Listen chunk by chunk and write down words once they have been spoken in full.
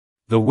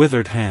The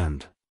withered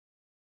hand.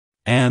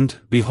 And,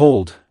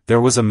 behold, there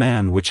was a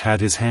man which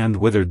had his hand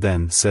withered.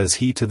 Then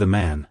says he to the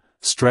man,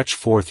 Stretch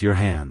forth your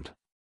hand.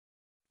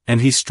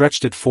 And he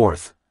stretched it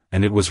forth,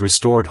 and it was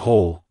restored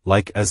whole,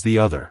 like as the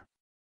other.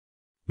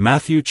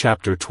 Matthew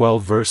chapter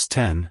 12 verse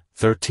 10,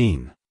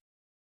 13.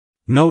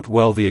 Note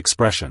well the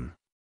expression.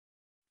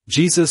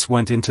 Jesus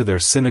went into their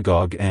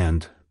synagogue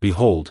and,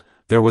 behold,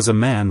 there was a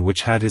man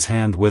which had his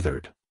hand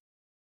withered.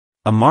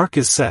 A mark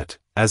is set,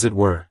 as it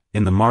were,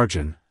 in the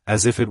margin,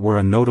 as if it were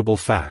a notable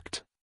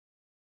fact.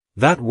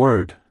 That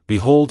word,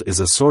 behold, is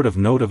a sort of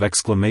note of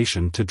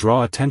exclamation to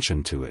draw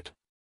attention to it.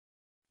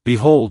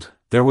 Behold,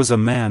 there was a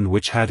man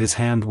which had his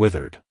hand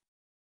withered.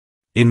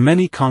 In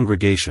many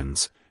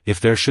congregations, if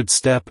there should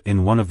step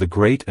in one of the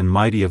great and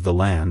mighty of the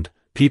land,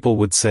 people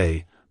would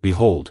say,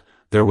 Behold,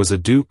 there was a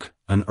duke,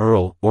 an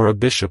earl, or a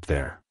bishop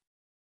there.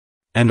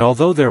 And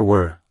although there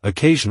were,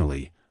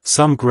 occasionally,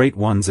 some great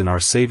ones in our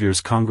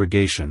Saviour's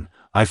congregation,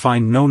 I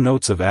find no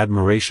notes of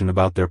admiration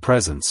about their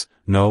presence,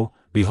 no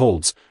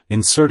beholds,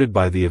 inserted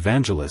by the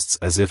evangelists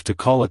as if to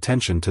call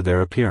attention to their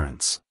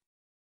appearance.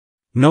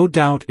 No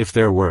doubt if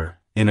there were,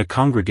 in a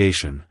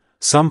congregation,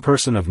 some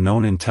person of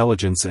known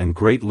intelligence and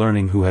great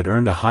learning who had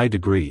earned a high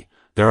degree,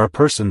 there are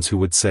persons who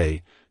would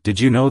say,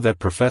 Did you know that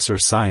Professor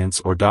Science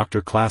or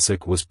Dr.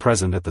 Classic was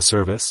present at the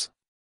service?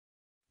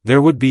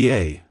 There would be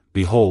a,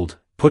 behold,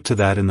 put to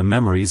that in the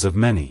memories of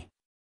many.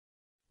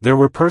 There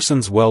were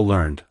persons well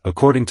learned,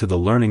 according to the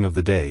learning of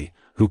the day,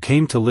 who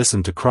came to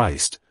listen to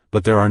Christ,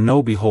 but there are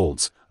no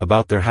beholds,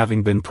 about their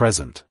having been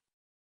present.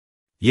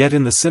 Yet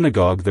in the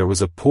synagogue there was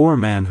a poor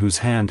man whose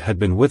hand had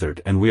been withered,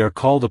 and we are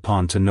called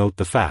upon to note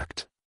the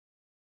fact.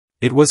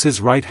 It was his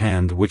right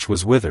hand which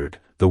was withered,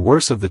 the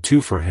worse of the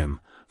two for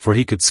him, for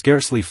he could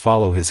scarcely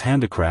follow his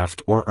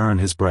handicraft or earn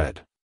his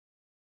bread.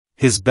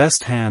 His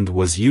best hand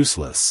was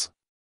useless.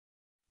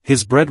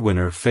 His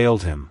breadwinner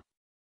failed him.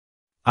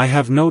 I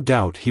have no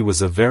doubt he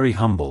was a very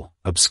humble,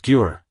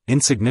 obscure,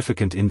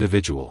 insignificant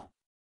individual.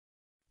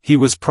 He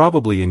was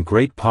probably in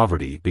great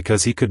poverty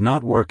because he could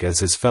not work as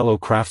his fellow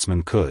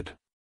craftsmen could.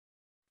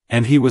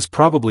 And he was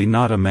probably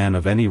not a man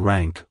of any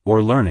rank,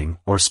 or learning,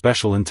 or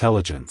special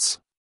intelligence.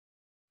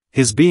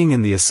 His being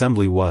in the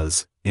assembly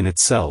was, in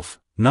itself,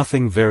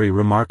 nothing very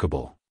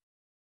remarkable.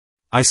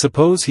 I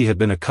suppose he had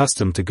been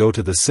accustomed to go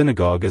to the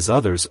synagogue as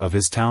others of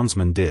his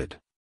townsmen did.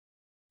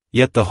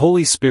 Yet the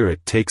Holy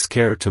Spirit takes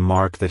care to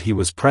mark that he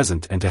was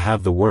present and to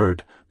have the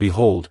word,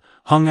 Behold,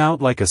 hung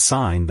out like a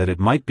sign that it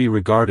might be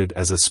regarded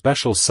as a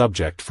special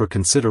subject for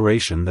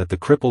consideration that the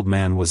crippled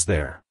man was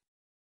there.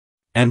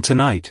 And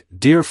tonight,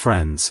 dear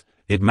friends,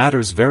 it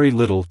matters very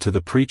little to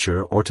the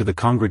preacher or to the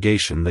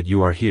congregation that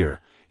you are here,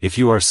 if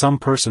you are some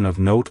person of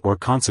note or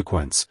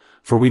consequence,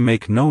 for we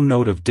make no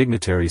note of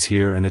dignitaries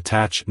here and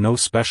attach no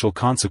special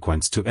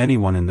consequence to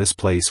anyone in this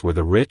place where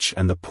the rich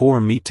and the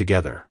poor meet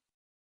together.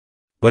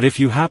 But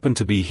if you happen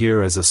to be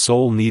here as a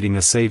soul needing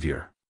a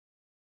Savior,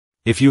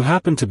 if you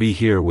happen to be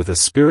here with a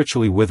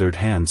spiritually withered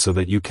hand so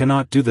that you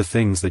cannot do the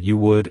things that you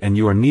would and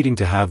you are needing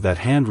to have that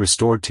hand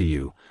restored to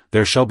you,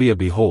 there shall be a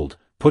behold,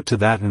 put to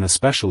that, and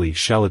especially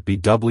shall it be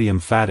doubly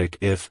emphatic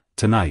if,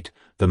 tonight,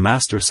 the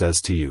Master says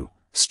to you,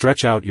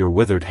 Stretch out your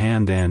withered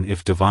hand, and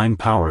if divine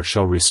power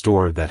shall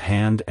restore that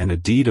hand and a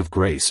deed of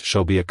grace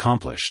shall be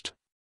accomplished.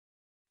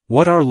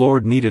 What our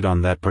Lord needed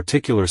on that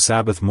particular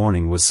Sabbath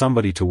morning was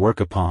somebody to work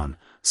upon,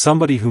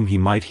 somebody whom he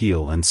might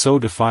heal, and so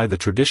defy the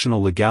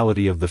traditional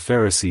legality of the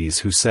Pharisees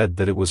who said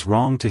that it was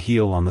wrong to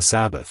heal on the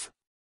Sabbath.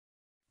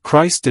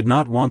 Christ did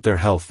not want their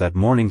health that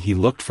morning, he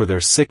looked for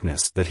their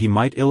sickness that he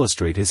might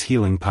illustrate his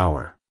healing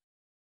power.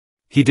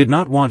 He did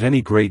not want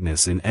any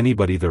greatness in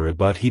anybody there,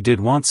 but he did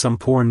want some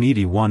poor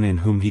needy one in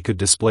whom he could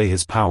display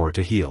his power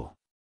to heal.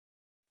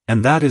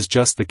 And that is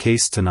just the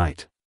case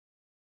tonight.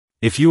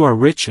 If you are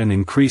rich and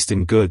increased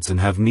in goods and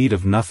have need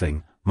of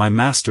nothing, my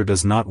Master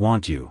does not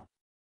want you.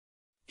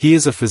 He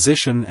is a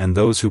physician, and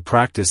those who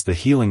practice the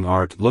healing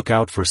art look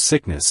out for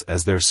sickness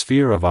as their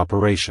sphere of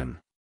operation.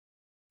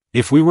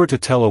 If we were to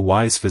tell a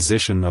wise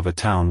physician of a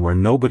town where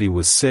nobody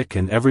was sick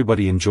and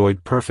everybody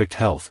enjoyed perfect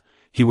health,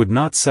 he would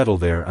not settle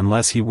there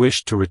unless he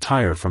wished to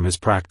retire from his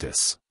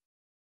practice.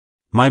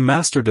 My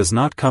Master does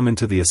not come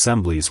into the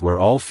assemblies where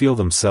all feel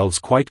themselves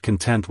quite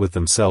content with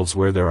themselves,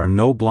 where there are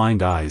no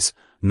blind eyes,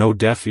 no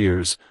deaf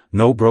ears,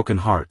 no broken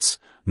hearts,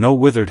 no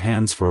withered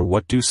hands, for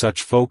what do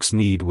such folks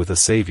need with a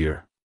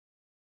Savior?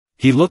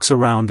 He looks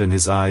around and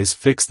his eyes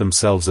fix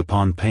themselves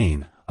upon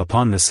pain,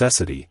 upon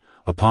necessity,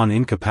 upon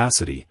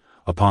incapacity,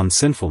 upon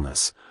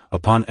sinfulness,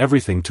 upon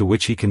everything to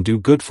which he can do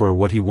good, for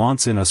what he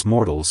wants in us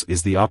mortals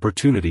is the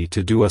opportunity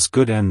to do us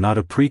good, and not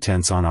a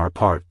pretense on our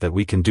part that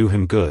we can do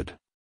him good.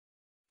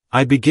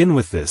 I begin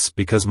with this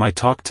because my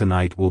talk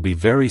tonight will be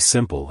very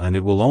simple, and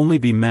it will only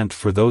be meant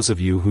for those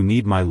of you who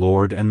need my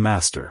Lord and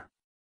Master.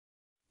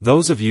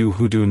 Those of you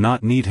who do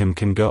not need him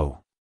can go.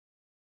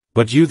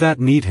 But you that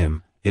need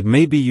him, it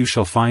may be you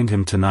shall find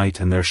him tonight,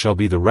 and there shall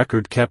be the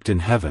record kept in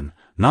heaven,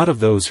 not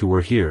of those who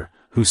were here,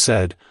 who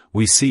said,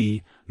 We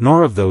see,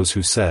 nor of those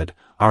who said,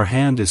 Our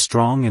hand is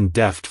strong and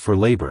deft for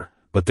labor,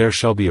 but there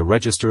shall be a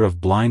register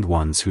of blind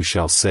ones who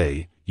shall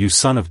say, You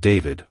Son of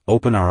David,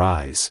 open our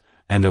eyes,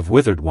 and of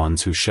withered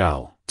ones who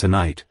shall,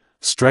 tonight,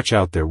 stretch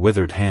out their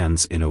withered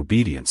hands in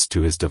obedience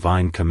to his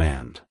divine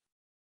command.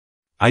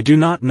 I do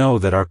not know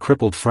that our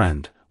crippled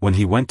friend, when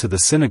he went to the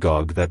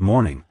synagogue that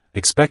morning,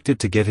 expected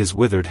to get his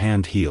withered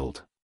hand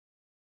healed.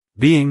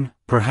 Being,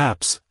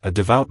 perhaps, a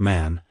devout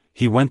man,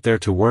 he went there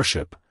to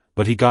worship,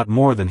 but he got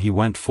more than he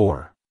went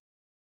for.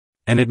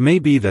 And it may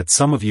be that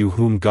some of you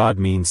whom God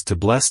means to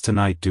bless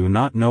tonight do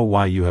not know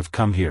why you have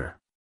come here.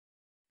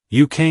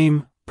 You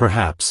came,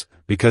 perhaps,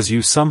 because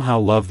you somehow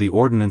love the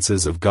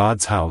ordinances of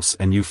God's house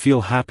and you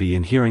feel happy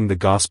in hearing the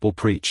gospel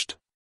preached.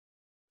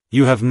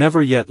 You have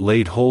never yet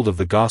laid hold of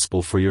the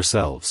gospel for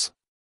yourselves.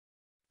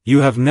 You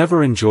have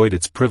never enjoyed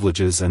its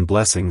privileges and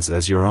blessings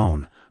as your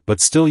own,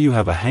 but still you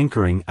have a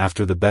hankering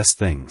after the best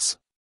things.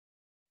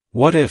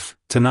 What if,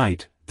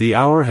 tonight, the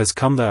hour has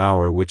come, the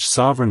hour which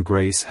sovereign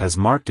grace has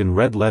marked in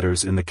red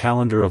letters in the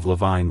calendar of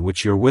Levine,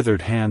 which your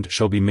withered hand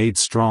shall be made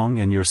strong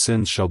and your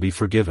sins shall be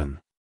forgiven?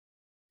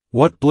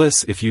 What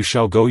bliss if you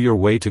shall go your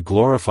way to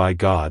glorify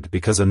God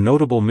because a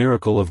notable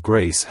miracle of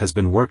grace has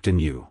been worked in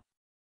you.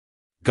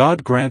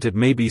 God grant it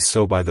may be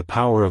so by the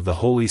power of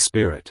the Holy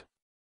Spirit.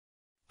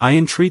 I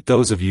entreat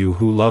those of you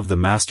who love the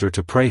Master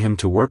to pray him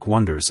to work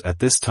wonders at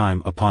this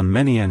time upon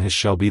many, and his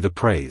shall be the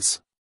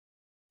praise.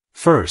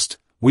 First,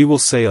 we will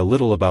say a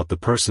little about the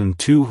person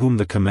to whom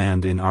the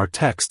command in our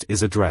text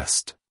is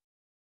addressed.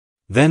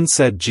 Then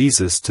said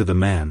Jesus to the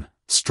man,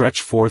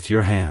 Stretch forth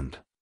your hand.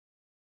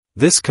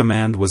 This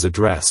command was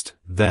addressed,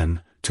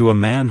 then, to a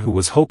man who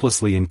was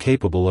hopelessly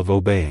incapable of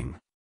obeying.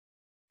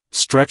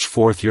 Stretch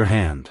forth your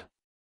hand.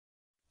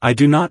 I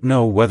do not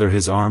know whether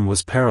his arm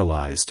was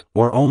paralyzed,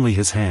 or only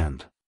his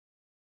hand.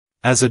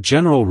 As a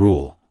general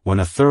rule,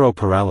 when a thorough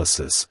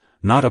paralysis,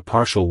 not a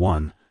partial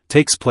one,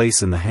 takes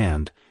place in the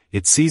hand,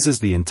 it seizes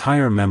the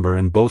entire member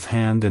and both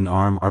hand and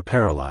arm are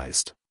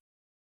paralyzed.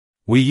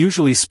 We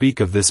usually speak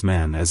of this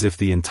man as if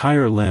the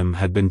entire limb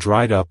had been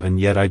dried up, and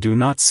yet I do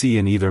not see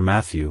in either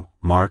Matthew,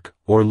 Mark,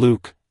 or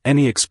Luke,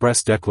 any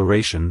express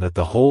declaration that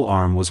the whole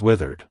arm was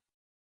withered.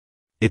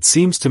 It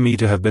seems to me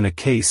to have been a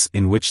case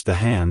in which the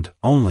hand,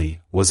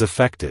 only, was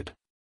affected.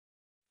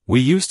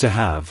 We used to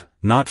have,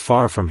 not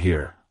far from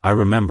here, I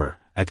remember,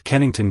 at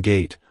Kennington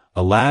Gate,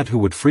 a lad who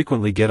would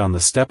frequently get on the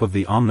step of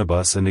the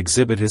omnibus and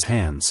exhibit his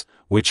hands,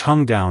 which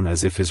hung down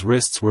as if his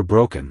wrists were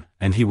broken,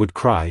 and he would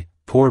cry,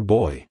 Poor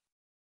boy!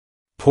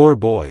 Poor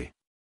boy!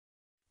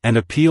 And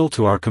appeal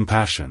to our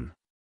compassion.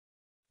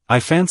 I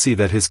fancy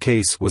that his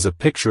case was a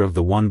picture of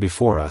the one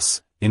before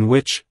us, in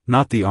which,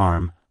 not the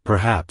arm,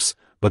 perhaps,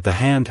 but the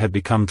hand had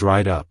become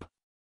dried up.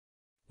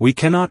 We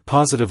cannot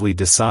positively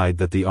decide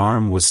that the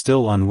arm was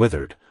still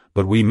unwithered,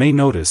 but we may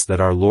notice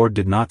that our Lord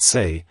did not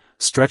say,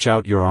 Stretch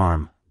out your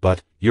arm,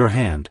 but, your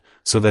hand,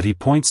 so that he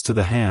points to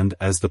the hand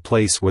as the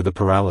place where the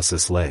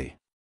paralysis lay.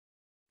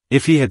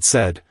 If he had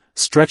said,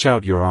 Stretch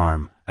out your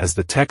arm, as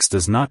the text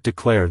does not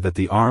declare that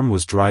the arm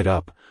was dried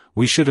up,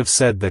 we should have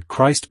said that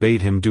Christ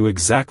bade him do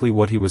exactly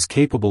what he was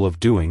capable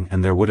of doing,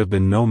 and there would have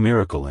been no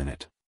miracle in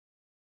it.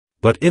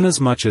 But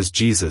inasmuch as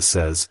Jesus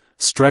says,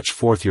 Stretch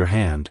forth your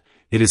hand,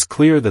 it is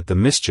clear that the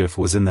mischief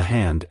was in the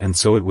hand, and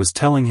so it was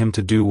telling him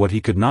to do what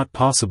he could not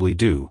possibly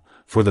do,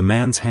 for the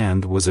man's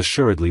hand was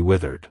assuredly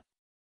withered.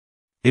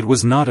 It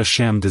was not a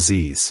sham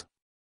disease.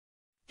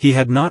 He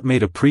had not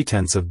made a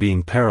pretense of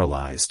being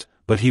paralyzed,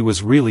 but he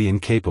was really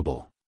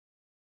incapable.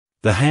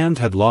 The hand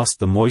had lost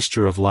the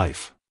moisture of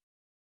life.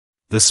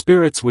 The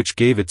spirits which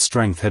gave it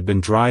strength had been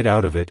dried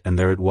out of it, and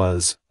there it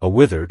was, a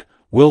withered,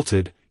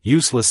 wilted,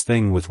 useless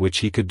thing with which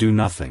he could do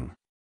nothing.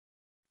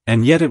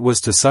 And yet it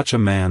was to such a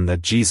man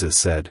that Jesus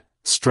said,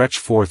 Stretch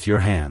forth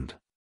your hand.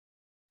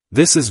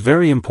 This is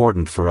very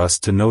important for us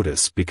to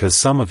notice, because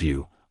some of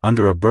you,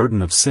 under a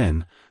burden of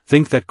sin,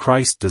 think that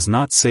Christ does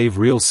not save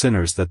real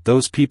sinners, that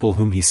those people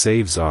whom he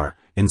saves are,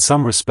 in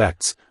some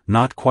respects,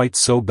 not quite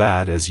so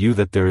bad as you,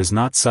 that there is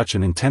not such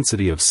an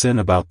intensity of sin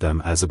about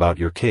them as about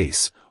your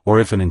case, or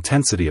if an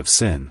intensity of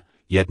sin,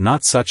 yet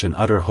not such an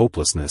utter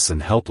hopelessness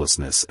and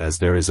helplessness as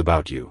there is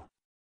about you.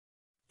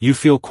 You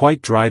feel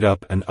quite dried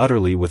up and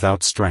utterly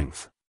without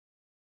strength.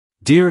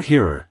 Dear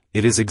hearer,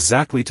 it is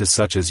exactly to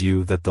such as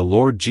you that the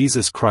Lord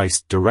Jesus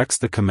Christ directs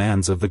the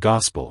commands of the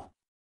gospel.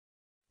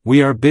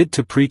 We are bid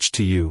to preach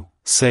to you,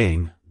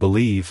 saying,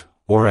 Believe,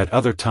 or at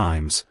other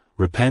times,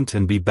 Repent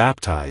and be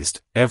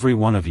baptized, every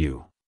one of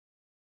you.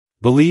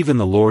 Believe in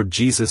the Lord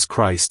Jesus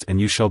Christ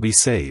and you shall be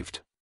saved.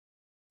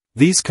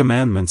 These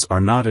commandments are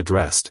not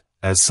addressed,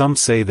 as some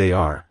say they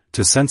are,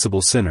 to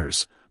sensible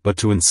sinners, but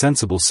to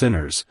insensible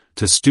sinners,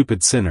 to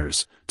stupid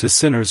sinners, to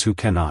sinners who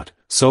cannot,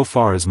 so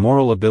far as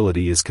moral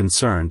ability is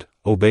concerned,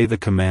 obey the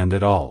command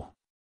at all.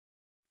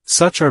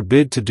 Such are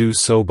bid to do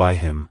so by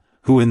him,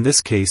 who in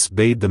this case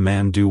bade the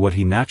man do what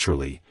he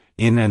naturally,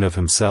 in and of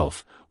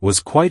himself, was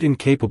quite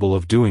incapable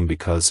of doing,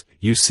 because,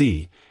 you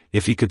see,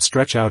 if he could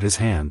stretch out his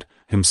hand,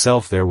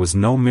 himself there was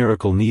no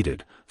miracle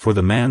needed, for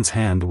the man's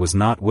hand was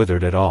not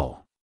withered at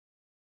all.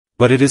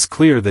 But it is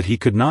clear that he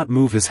could not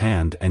move his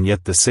hand, and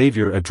yet the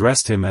Savior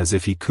addressed him as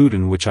if he could,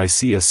 in which I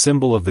see a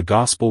symbol of the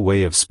gospel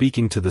way of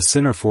speaking to the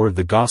sinner, for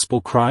the gospel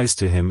cries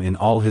to him in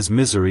all his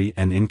misery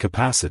and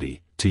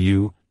incapacity, to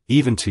you,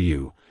 even to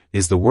you,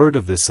 is the word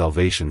of this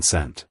salvation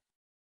sent.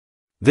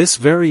 This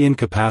very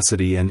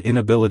incapacity and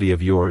inability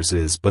of yours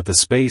is but the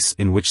space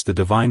in which the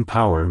divine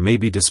power may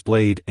be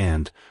displayed,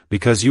 and,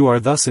 because you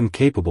are thus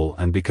incapable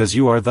and because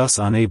you are thus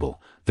unable,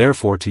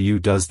 therefore to you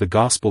does the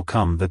gospel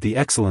come, that the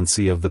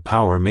excellency of the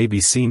power may be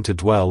seen to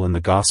dwell in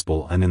the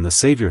gospel and in the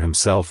Savior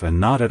himself, and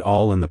not at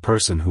all in the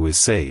person who is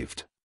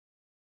saved.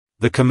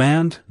 The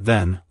command,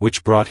 then,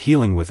 which brought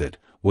healing with it,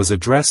 was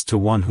addressed to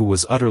one who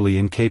was utterly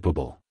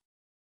incapable.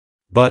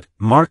 But,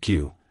 mark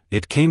you,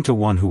 it came to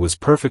one who was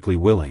perfectly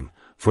willing,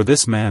 for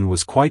this man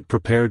was quite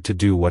prepared to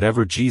do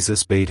whatever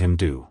Jesus bade him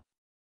do.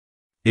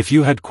 If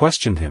you had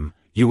questioned him,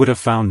 you would have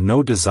found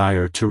no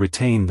desire to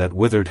retain that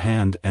withered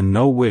hand and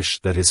no wish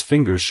that his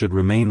fingers should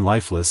remain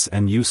lifeless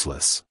and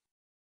useless.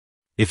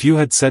 If you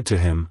had said to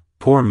him,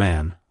 "Poor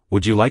man,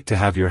 would you like to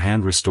have your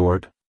hand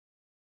restored?"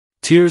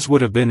 tears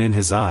would have been in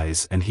his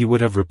eyes, and he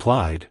would have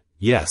replied,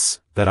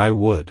 "Yes, that I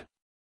would.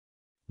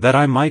 That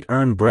I might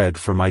earn bread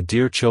for my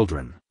dear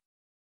children.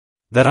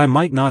 That I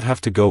might not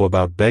have to go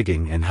about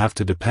begging and have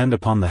to depend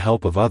upon the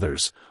help of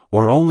others,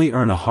 or only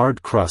earn a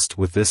hard crust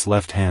with this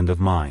left hand of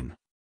mine.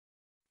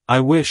 I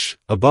wish,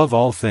 above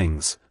all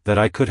things, that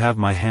I could have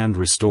my hand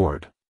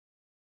restored."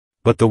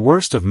 But the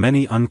worst of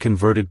many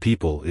unconverted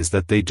people is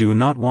that they do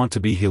not want to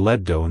be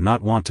healed, do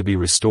not want to be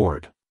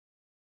restored.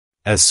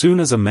 As soon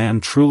as a man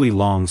truly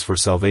longs for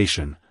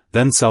salvation,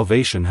 then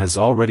salvation has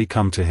already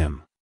come to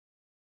him.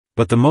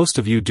 But the most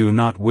of you do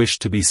not wish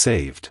to be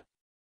saved.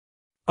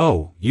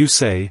 Oh, you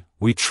say,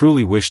 "We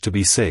truly wish to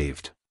be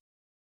saved."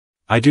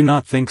 I do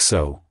not think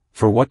so,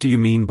 for what do you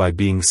mean by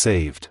being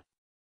saved?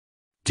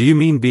 Do you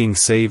mean being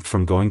saved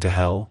from going to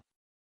hell?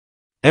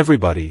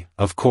 Everybody,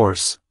 of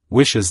course,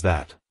 wishes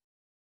that.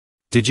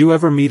 Did you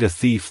ever meet a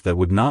thief that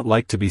would not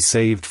like to be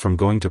saved from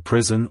going to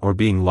prison or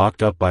being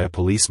locked up by a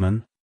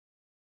policeman?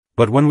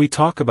 But when we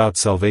talk about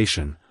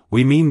salvation,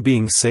 we mean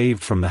being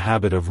saved from the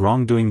habit of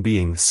wrongdoing,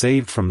 being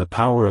saved from the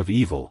power of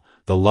evil,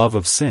 the love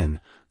of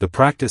sin, the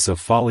practice of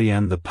folly,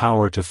 and the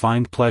power to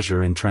find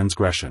pleasure in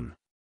transgression.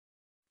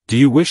 Do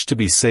you wish to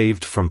be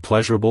saved from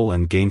pleasurable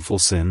and gainful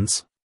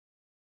sins?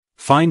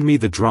 Find me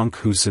the drunk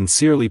who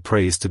sincerely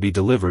prays to be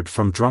delivered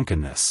from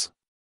drunkenness.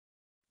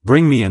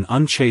 Bring me an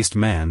unchaste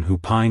man who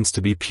pines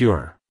to be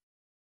pure.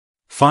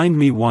 Find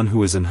me one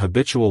who is an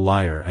habitual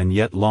liar and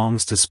yet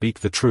longs to speak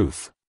the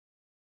truth.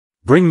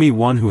 Bring me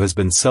one who has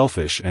been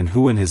selfish and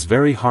who in his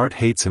very heart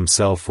hates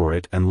himself for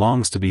it and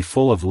longs to be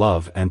full of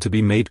love and to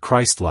be made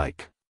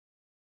Christ-like.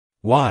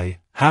 Why,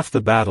 half the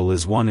battle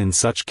is won in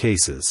such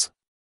cases.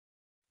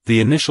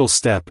 The initial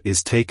step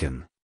is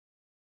taken.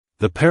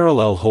 The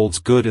parallel holds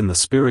good in the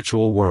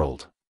spiritual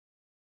world.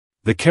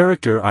 The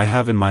character I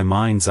have in my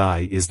mind's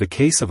eye is the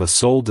case of a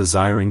soul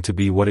desiring to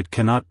be what it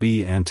cannot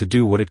be and to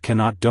do what it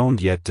cannot do,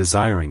 yet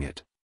desiring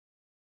it.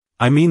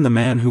 I mean the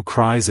man who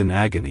cries in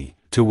agony,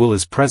 "To will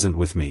is present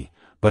with me,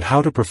 but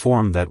how to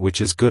perform that which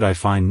is good I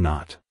find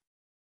not.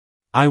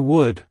 I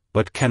would,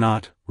 but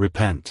cannot,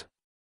 repent.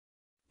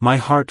 My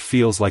heart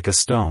feels like a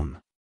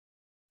stone.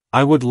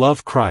 I would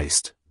love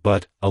Christ,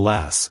 but,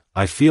 alas,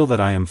 I feel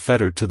that I am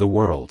fettered to the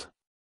world.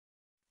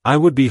 I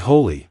would be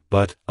holy,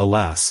 but,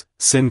 alas,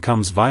 sin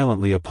comes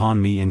violently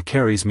upon me and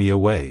carries me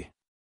away."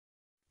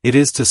 It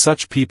is to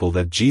such people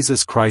that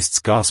Jesus Christ's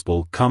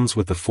gospel comes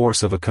with the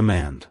force of a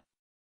command.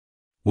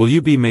 Will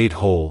you be made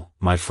whole,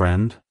 my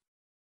friend?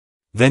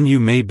 Then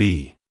you may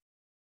be.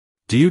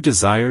 Do you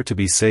desire to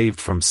be saved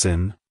from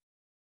sin?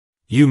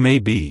 You may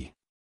be.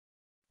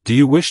 Do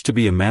you wish to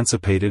be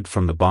emancipated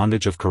from the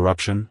bondage of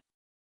corruption?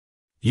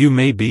 You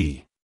may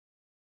be.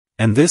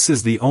 And this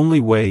is the only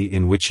way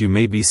in which you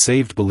may be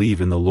saved.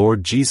 Believe in the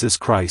Lord Jesus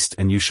Christ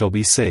and you shall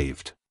be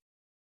saved.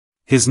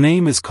 His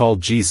name is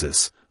called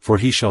Jesus, for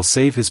he shall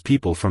save his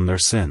people from their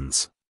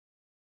sins.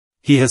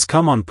 He has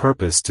come on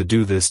purpose to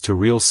do this to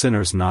real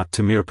sinners, not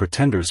to mere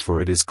pretenders,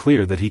 for it is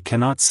clear that he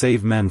cannot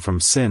save men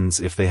from sins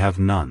if they have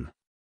none.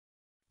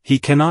 He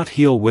cannot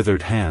heal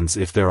withered hands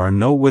if there are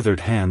no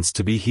withered hands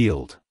to be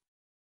healed.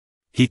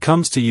 He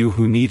comes to you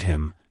who need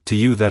him, to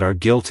you that are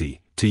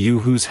guilty, to you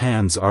whose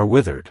hands are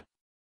withered.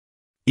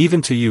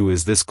 Even to you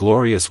is this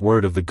glorious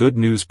word of the good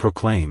news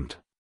proclaimed.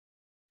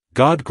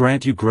 God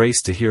grant you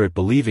grace to hear it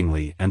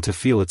believingly and to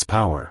feel its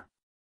power.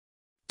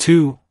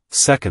 2.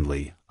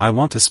 Secondly, I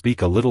want to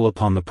speak a little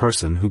upon the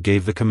person who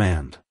gave the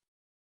command.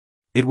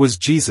 It was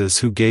Jesus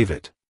who gave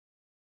it.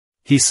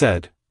 He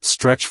said,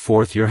 "Stretch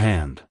forth your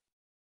hand."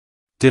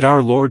 Did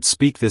our Lord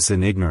speak this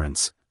in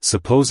ignorance,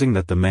 supposing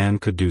that the man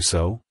could do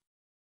so?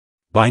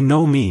 By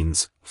no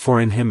means, for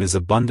in him is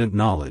abundant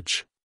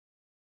knowledge.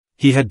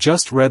 He had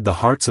just read the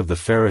hearts of the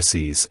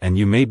Pharisees, and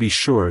you may be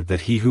sure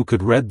that he who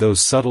could read those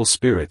subtle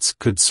spirits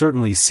could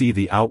certainly see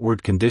the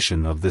outward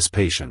condition of this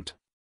patient.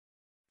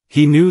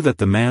 He knew that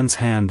the man's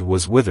hand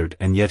was withered,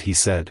 and yet he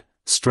said,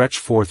 "Stretch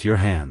forth your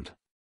hand."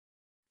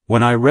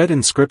 When I read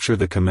in Scripture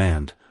the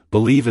command,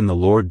 believe in the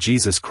Lord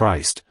Jesus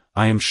Christ,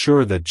 I am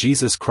sure that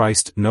Jesus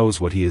Christ knows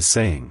what he is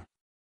saying.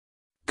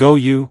 Go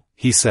you,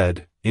 he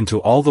said, into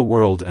all the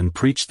world and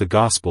preach the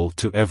gospel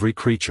to every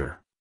creature.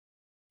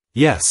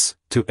 Yes,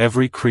 to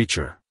every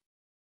creature.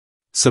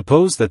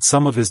 Suppose that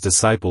some of his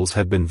disciples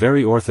had been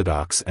very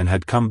orthodox and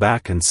had come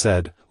back and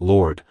said,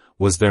 Lord,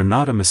 was there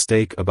not a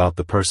mistake about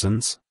the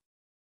persons?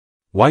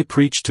 Why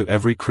preach to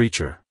every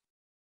creature?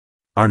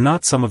 Are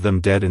not some of them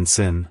dead in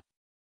sin?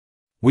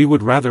 We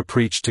would rather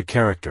preach to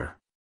character.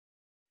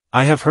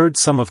 I have heard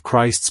some of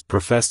Christ's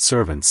professed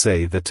servants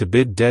say that to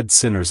bid dead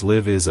sinners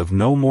live is of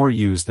no more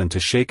use than to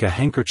shake a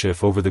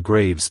handkerchief over the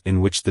graves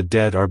in which the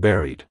dead are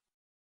buried.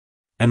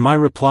 And my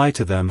reply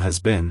to them has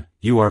been,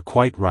 you are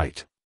quite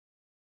right.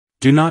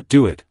 Do not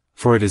do it,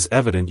 for it is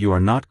evident you are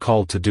not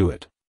called to do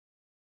it.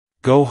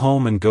 Go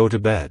home and go to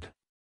bed.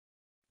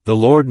 The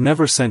Lord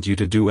never sent you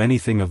to do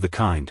anything of the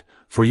kind,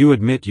 for you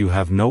admit you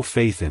have no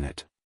faith in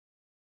it.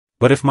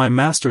 But if my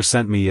Master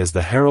sent me as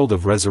the herald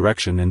of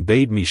resurrection and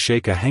bade me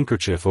shake a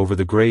handkerchief over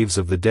the graves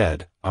of the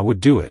dead, I would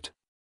do it.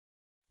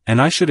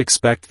 And I should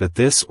expect that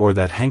this or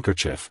that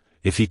handkerchief,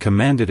 if he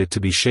commanded it to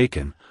be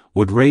shaken,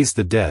 would raise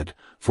the dead,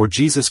 for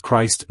Jesus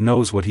Christ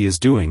knows what he is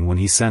doing when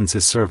he sends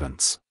his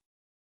servants.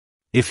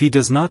 If he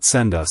does not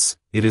send us,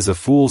 it is a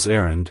fool's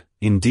errand,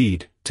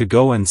 indeed, to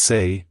go and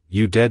say,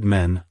 you dead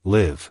men,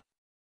 live.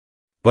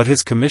 But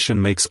his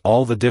commission makes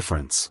all the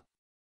difference.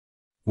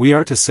 We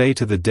are to say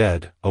to the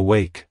dead,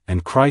 awake,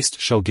 and Christ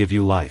shall give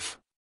you life.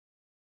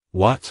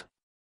 What?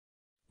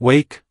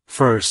 Wake,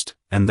 first,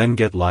 and then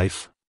get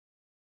life?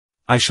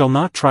 I shall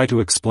not try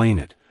to explain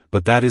it,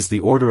 but that is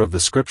the order of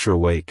the Scripture.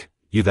 Awake,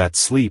 you that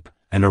sleep,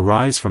 and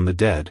arise from the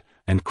dead,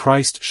 and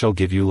Christ shall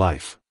give you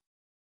life.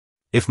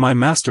 If my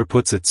Master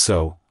puts it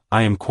so,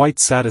 I am quite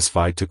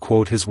satisfied to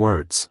quote his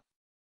words.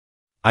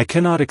 I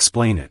cannot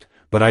explain it,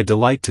 but I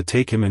delight to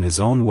take him in his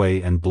own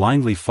way and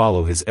blindly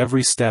follow his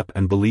every step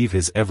and believe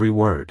his every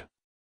word.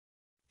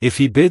 If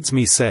he bids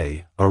me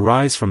say,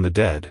 arise from the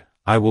dead,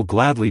 I will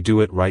gladly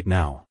do it right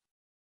now.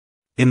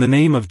 In the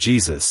name of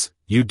Jesus,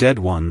 you dead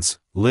ones,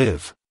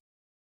 live.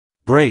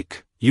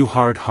 Break, you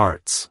hard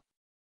hearts.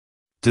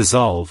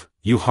 Dissolve,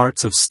 you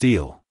hearts of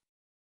steel.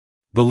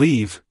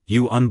 Believe,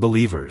 you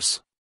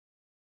unbelievers.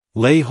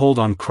 Lay hold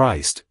on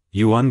Christ,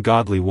 you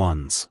ungodly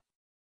ones.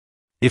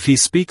 If he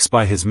speaks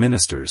by his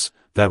ministers,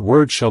 that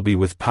word shall be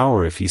with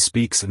power. If he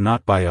speaks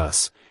not by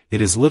us,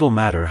 it is little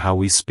matter how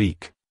we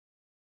speak.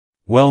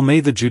 Well may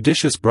the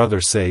judicious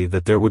brother say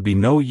that there would be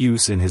no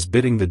use in his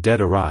bidding the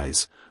dead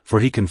arise, for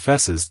he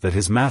confesses that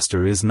his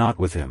Master is not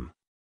with him.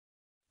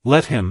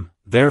 Let him,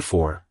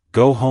 therefore,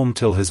 go home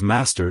till his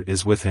Master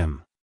is with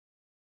him.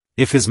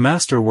 If his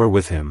Master were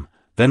with him,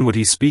 then would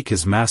he speak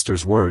his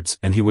Master's words,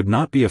 and he would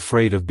not be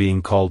afraid of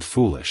being called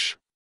foolish.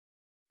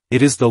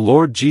 It is the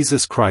Lord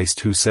Jesus Christ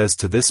who says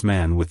to this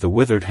man with the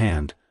withered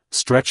hand,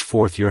 stretch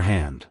forth your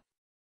hand.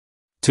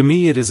 To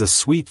me it is a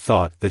sweet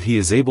thought that he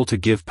is able to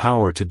give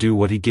power to do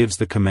what he gives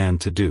the command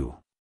to do.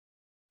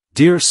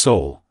 Dear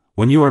soul,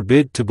 when you are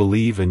bid to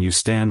believe and you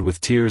stand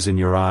with tears in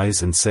your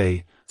eyes and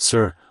say,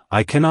 Sir,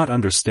 I cannot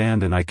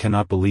understand and I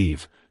cannot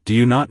believe, do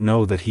you not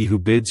know that he who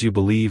bids you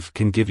believe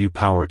can give you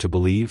power to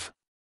believe?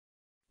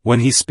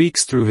 When he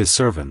speaks through his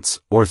servants,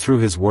 or through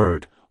his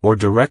word, or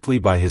directly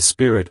by his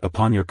Spirit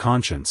upon your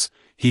conscience,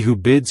 he who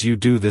bids you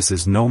do this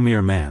is no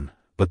mere man,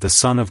 but the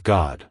Son of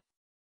God.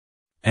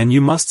 And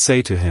you must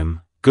say to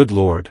him, Good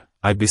Lord,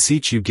 I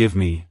beseech you give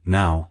me,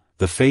 now,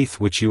 the faith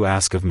which you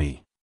ask of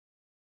me.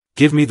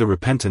 Give me the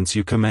repentance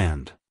you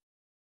command.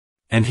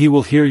 And he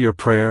will hear your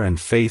prayer and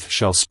faith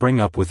shall spring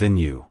up within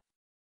you.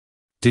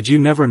 Did you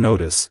never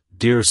notice,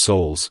 dear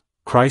souls,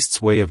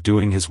 Christ's way of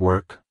doing his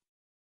work?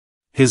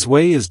 His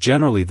way is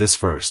generally this: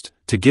 first,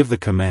 to give the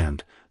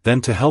command, then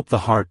to help the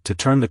heart to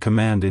turn the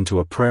command into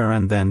a prayer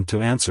and then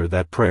to answer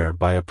that prayer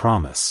by a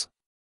promise.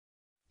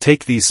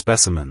 Take these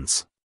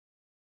specimens.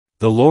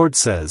 The Lord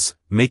says,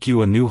 make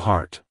you a new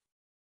heart.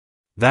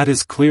 That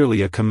is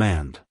clearly a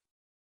command.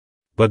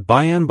 But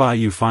by and by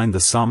you find the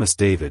psalmist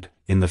David,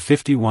 in the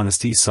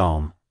 51st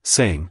Psalm,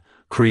 saying,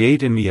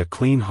 Create in me a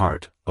clean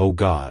heart, O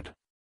God.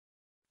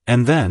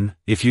 And then,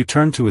 if you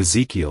turn to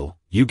Ezekiel,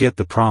 you get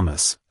the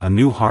promise, a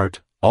new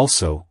heart,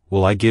 also,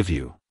 will I give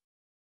you.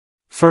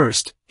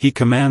 First, he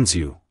commands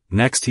you,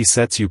 next he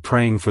sets you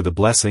praying for the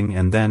blessing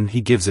and then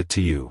he gives it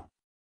to you.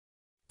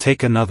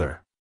 Take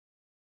another.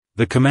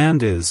 The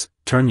command is,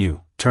 turn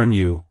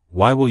you,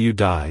 why will you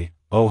die,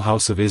 O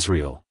house of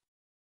Israel?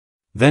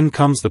 Then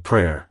comes the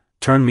prayer,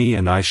 turn me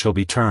and I shall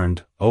be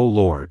turned, O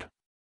Lord.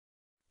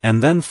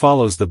 And then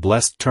follows the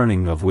blessed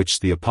turning of which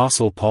the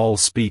Apostle Paul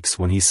speaks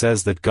when he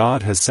says that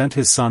God has sent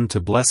his Son to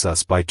bless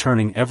us by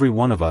turning every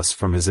one of us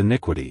from his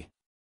iniquity.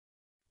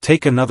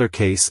 Take another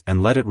case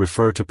and let it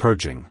refer to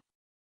purging.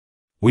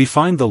 We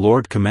find the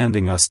Lord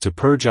commanding us to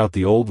purge out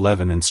the old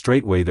leaven, and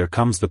straightway there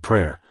comes the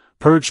prayer,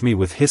 purge me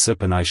with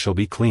hyssop and I shall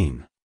be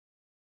clean.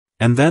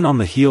 And then on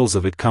the heels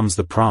of it comes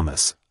the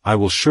promise, I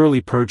will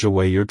surely purge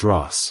away your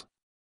dross.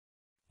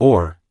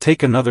 Or,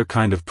 take another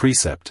kind of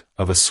precept,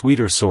 of a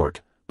sweeter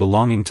sort,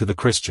 belonging to the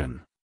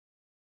Christian.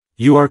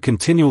 You are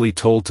continually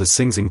told to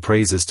sing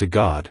praises to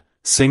God,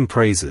 sing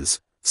praises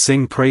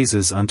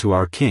unto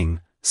our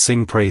King,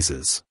 sing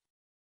praises.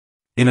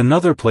 In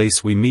another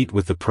place we meet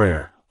with the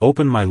prayer,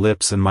 open my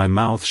lips and my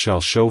mouth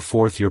shall show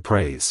forth your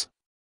praise.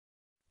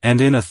 And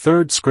in a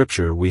third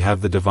scripture we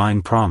have the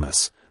divine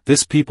promise,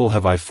 this people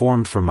have I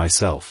formed for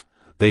myself,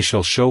 they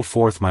shall show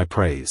forth my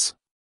praise.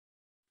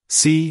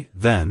 See,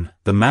 then,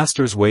 the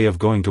Master's way of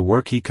going to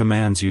work. He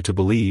commands you to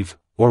believe,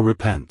 or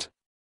repent.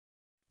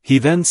 He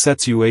then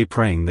sets you a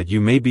praying that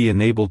you may be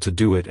enabled to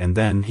do it, and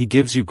then he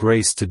gives you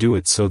grace to do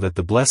it so that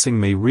the blessing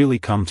may really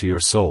come to your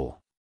soul.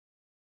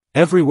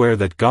 Everywhere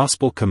that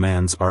gospel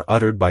commands are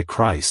uttered by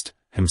Christ,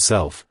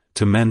 himself,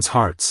 to men's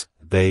hearts,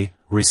 they,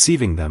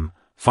 receiving them,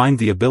 find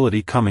the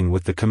ability coming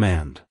with the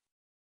command.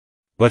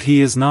 But he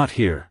is not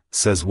here,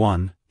 says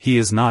one, he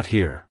is not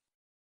here.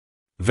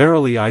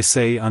 Verily I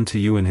say unto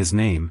you in his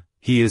name,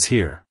 he is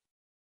here.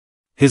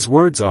 His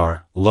words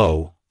are,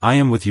 Lo, I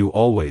am with you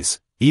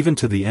always, even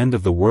to the end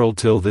of the world,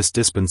 till this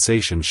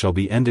dispensation shall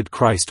be ended.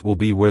 Christ will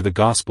be where the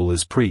gospel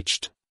is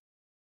preached.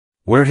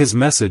 Where his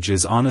message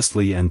is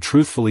honestly and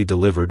truthfully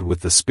delivered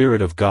with the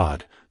Spirit of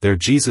God, there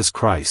Jesus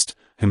Christ,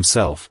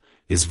 himself,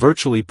 is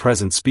virtually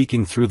present,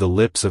 speaking through the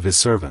lips of his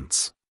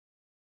servants.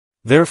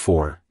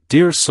 Therefore,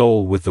 dear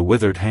soul with the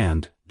withered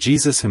hand,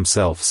 Jesus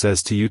himself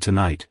says to you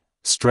tonight,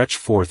 stretch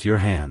forth your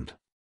hand.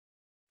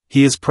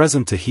 He is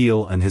present to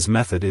heal, and his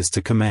method is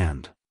to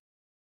command.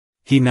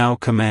 He now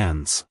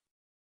commands.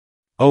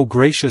 O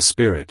gracious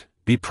Spirit,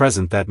 be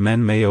present that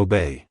men may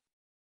obey.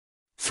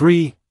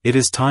 3. It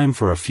is time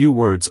for a few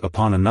words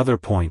upon another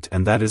point,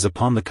 and that is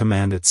upon the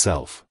command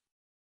itself.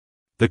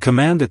 The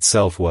command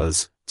itself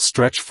was,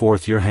 stretch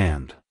forth your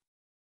hand.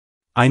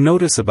 I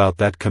notice about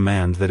that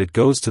command that it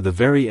goes to the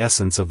very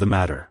essence of the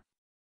matter.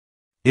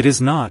 It is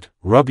not,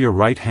 rub your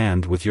right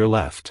hand with your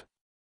left.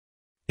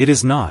 It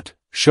is not,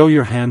 show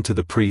your hand to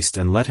the priest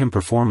and let him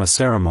perform a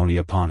ceremony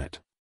upon it.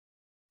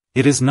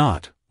 It is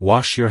not,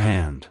 wash your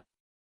hand.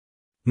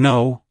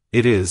 No,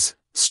 it is,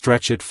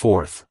 stretch it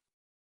forth.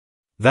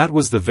 That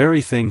was the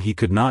very thing he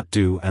could not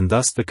do, and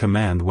thus the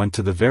command went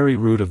to the very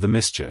root of the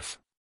mischief.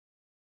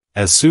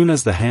 As soon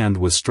as the hand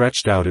was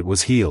stretched out it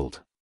was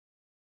healed.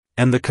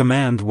 And the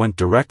command went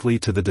directly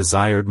to the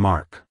desired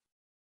mark.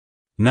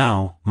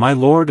 Now, my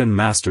Lord and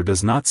Master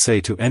does not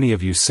say to any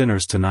of you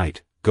sinners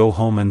tonight, go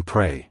home and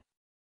pray.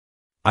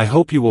 I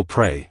hope you will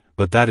pray,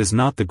 but that is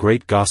not the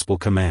great gospel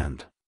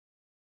command.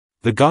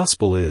 The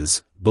gospel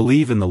is,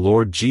 believe in the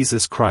Lord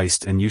Jesus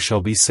Christ and you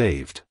shall be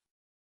saved.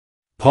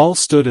 Paul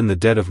stood in the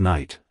dead of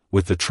night,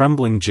 with the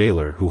trembling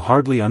jailer who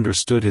hardly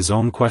understood his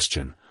own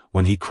question,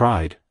 when he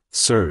cried,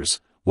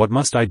 Sirs, what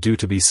must I do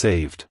to be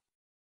saved?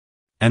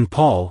 And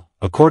Paul,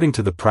 according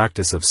to the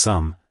practice of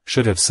some,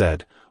 should have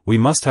said, we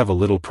must have a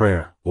little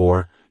prayer,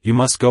 or, you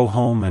must go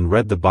home and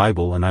read the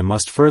Bible and I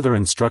must further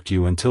instruct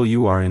you until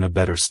you are in a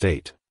better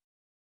state.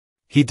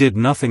 He did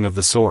nothing of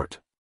the sort.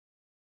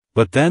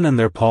 But then and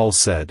there Paul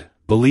said,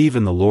 believe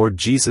in the Lord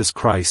Jesus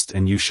Christ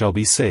and you shall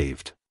be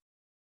saved.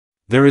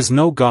 There is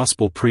no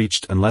gospel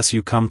preached unless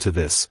you come to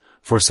this,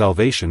 for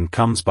salvation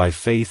comes by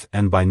faith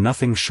and by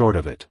nothing short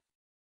of it.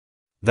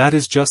 That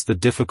is just the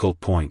difficult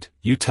point,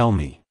 you tell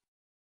me.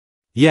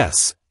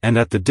 Yes, and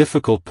at the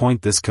difficult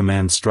point this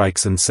command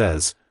strikes and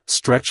says,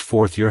 stretch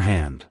forth your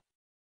hand.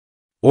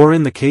 Or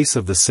in the case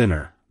of the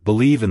sinner,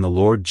 believe in the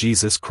Lord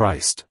Jesus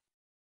Christ.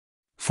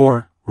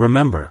 For,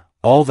 remember,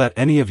 all that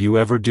any of you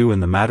ever do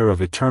in the matter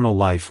of eternal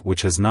life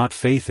which has not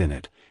faith in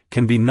it,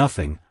 can be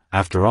nothing,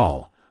 after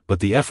all, but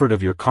the effort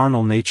of your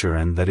carnal nature,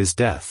 and that is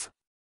death.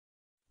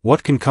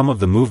 What can come of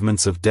the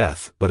movements of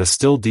death but a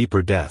still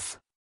deeper death?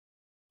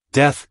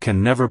 Death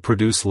can never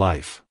produce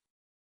life.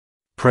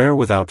 Prayer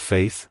without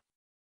faith?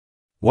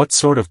 What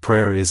sort of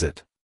prayer is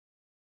it?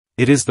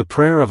 It is the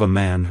prayer of a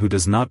man who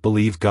does not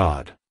believe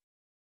God.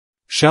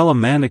 Shall a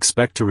man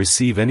expect to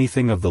receive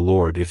anything of the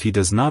Lord if he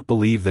does not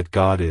believe that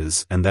God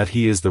is, and that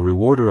he is the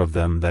rewarder of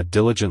them that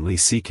diligently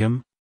seek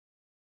him?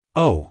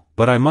 Oh,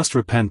 but I must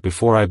repent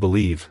before I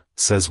believe,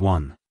 says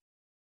one.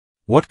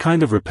 What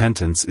kind of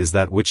repentance is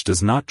that which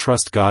does not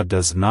trust God,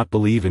 does not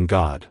believe in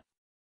God?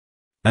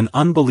 An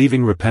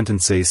unbelieving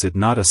repentance, is it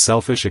not a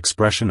selfish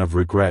expression of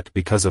regret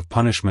because of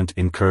punishment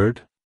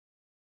incurred?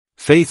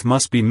 Faith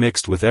must be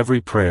mixed with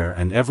every prayer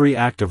and every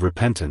act of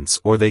repentance,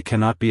 or they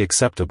cannot be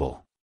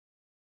acceptable.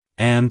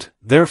 And,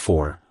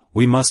 therefore,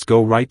 we must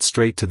go right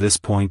straight to this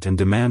point and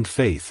demand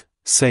faith,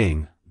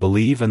 saying,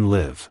 believe and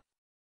live.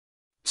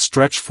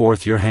 Stretch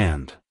forth your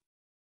hand.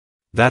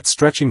 That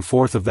stretching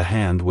forth of the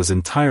hand was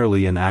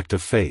entirely an act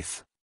of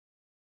faith.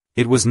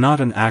 It was not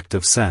an act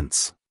of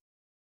sense.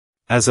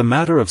 As a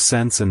matter of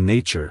sense and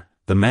nature,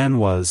 the man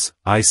was,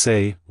 I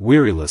say,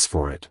 weariless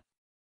for it.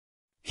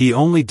 He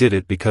only did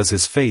it because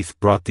his faith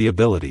brought the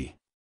ability.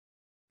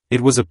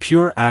 It was a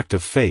pure act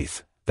of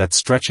faith, that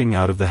stretching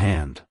out of the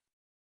hand.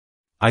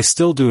 I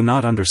still do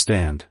not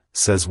understand,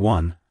 says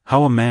one,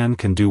 how a man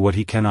can do what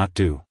he cannot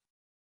do.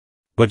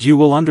 But you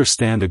will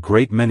understand a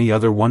great many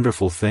other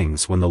wonderful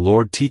things when the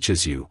Lord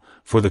teaches you,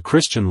 for the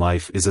Christian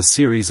life is a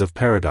series of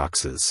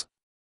paradoxes.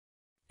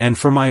 And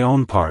for my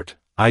own part,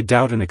 I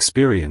doubt an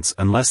experience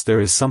unless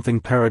there is something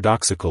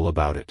paradoxical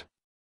about it.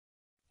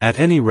 At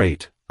any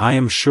rate, I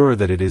am sure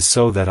that it is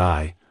so that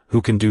I,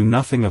 who can do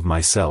nothing of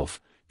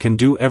myself, can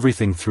do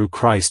everything through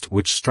Christ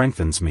which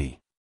strengthens me.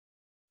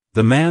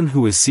 The man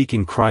who is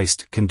seeking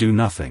Christ can do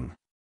nothing.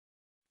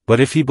 But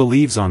if he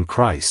believes on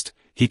Christ,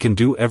 he can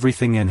do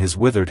everything, and his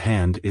withered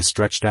hand is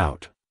stretched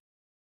out.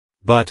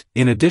 But,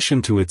 in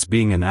addition to its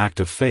being an act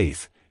of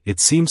faith,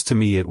 it seems to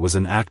me it was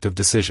an act of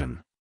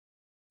decision.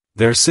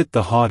 There sit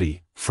the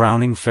haughty,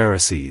 frowning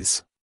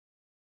Pharisees.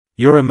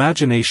 Your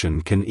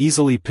imagination can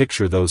easily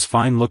picture those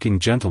fine-looking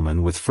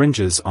gentlemen with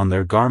fringes on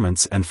their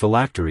garments and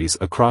phylacteries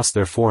across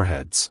their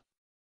foreheads.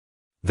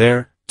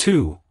 There,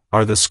 too,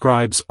 are the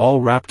scribes all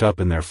wrapped up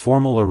in their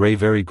formal array,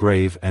 very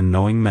grave and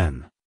knowing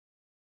men.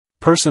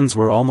 Persons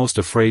were almost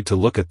afraid to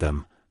look at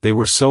them, they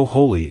were so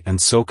holy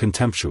and so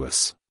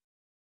contemptuous.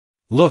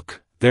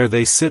 Look, there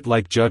they sit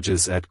like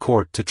judges at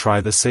court to try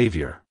the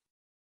Savior.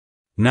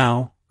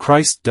 Now,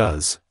 Christ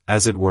does,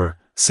 as it were,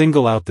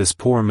 single out this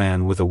poor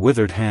man with a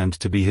withered hand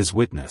to be his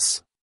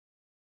witness.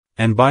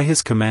 And by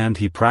his command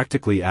he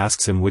practically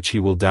asks him which he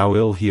will do.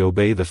 Will he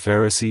obey the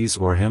Pharisees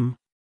or him?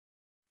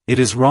 It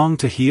is wrong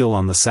to heal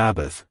on the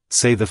Sabbath,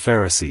 say the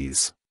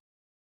Pharisees.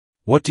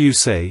 What do you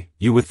say,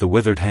 you with the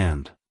withered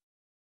hand?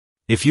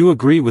 If you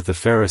agree with the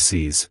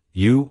Pharisees,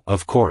 you,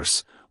 of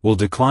course, will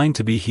decline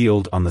to be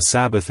healed on the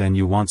Sabbath, and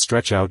you won't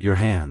stretch out your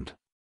hand.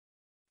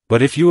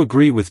 But if you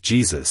agree with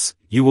Jesus,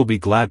 you will be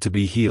glad to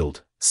be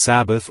healed,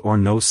 Sabbath or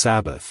no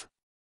Sabbath.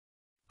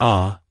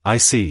 Ah, I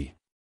see.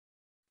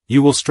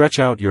 You will stretch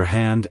out your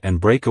hand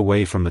and break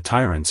away from the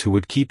tyrants who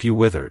would keep you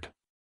withered.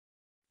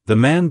 The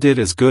man did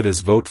as good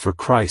as vote for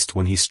Christ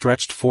when he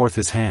stretched forth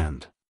his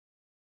hand.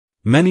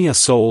 Many a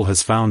soul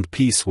has found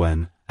peace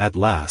when, at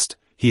last,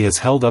 he has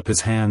held up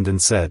his hand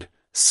and said,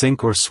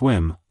 "Sink or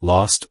swim,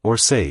 lost or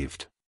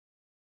saved.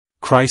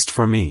 Christ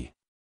for me.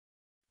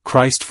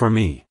 Christ for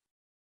me.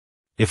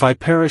 If I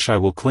perish I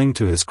will cling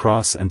to his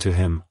cross, and to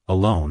him,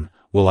 alone,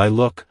 will I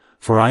look,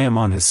 for I am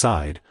on his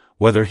side,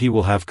 whether he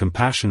will have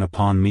compassion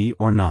upon me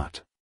or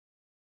not."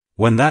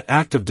 When that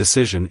act of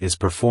decision is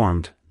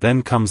performed,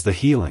 then comes the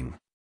healing.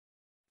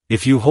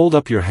 If you hold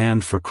up your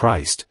hand for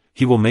Christ,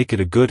 he will make it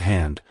a good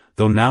hand,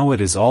 though now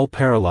it is all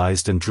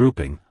paralyzed and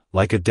drooping,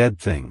 like a dead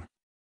thing.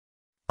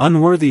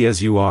 Unworthy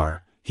as you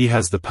are, he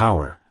has the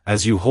power,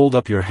 as you hold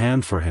up your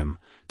hand for him,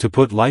 to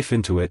put life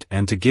into it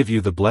and to give you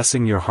the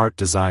blessing your heart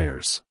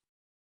desires.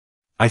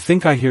 I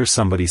think I hear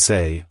somebody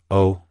say,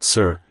 "Oh,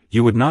 sir,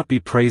 you would not be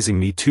praising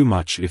me too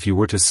much if you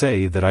were to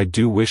say that I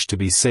do wish to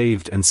be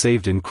saved, and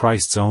saved in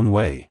Christ's own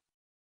way.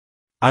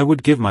 I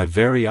would give my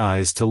very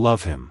eyes to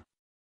love him."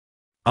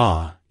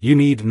 Ah, you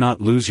need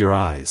not lose your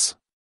eyes.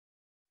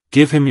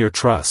 Give him your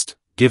trust,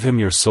 give him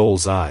your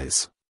soul's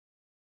eyes.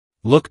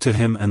 Look to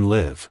him and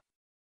live.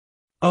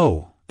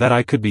 "Oh, that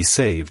I could be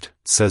saved,"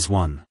 says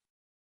one.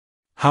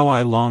 How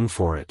I long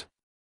for it.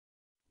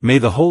 May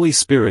the Holy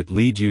Spirit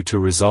lead you to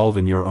resolve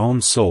in your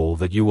own soul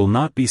that you will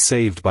not be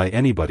saved by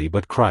anybody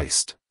but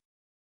Christ.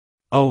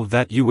 Oh,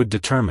 that you would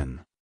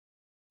determine.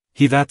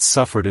 He that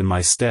suffered in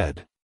my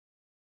stead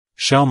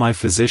shall my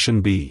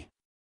physician be.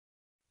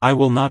 I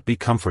will not be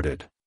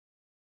comforted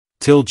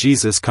till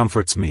Jesus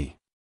comforts me.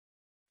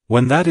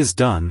 When that is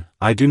done,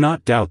 I do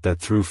not doubt that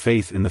through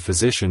faith in the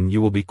physician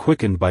you will be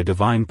quickened by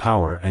divine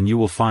power, and you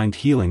will find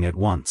healing at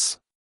once.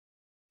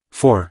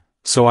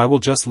 So I will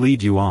just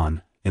lead you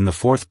on, in the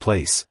fourth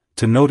place,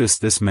 to notice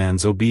this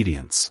man's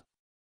obedience.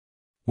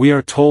 We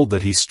are told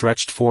that he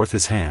stretched forth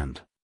his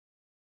hand.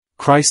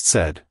 Christ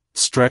said,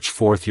 "Stretch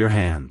forth your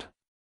hand."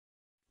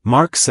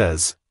 Mark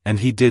says, "And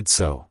he did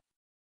so."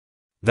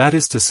 That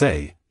is to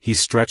say, he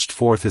stretched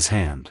forth his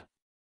hand.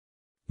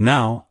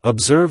 Now,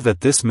 observe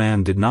that this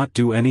man did not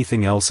do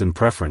anything else in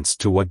preference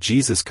to what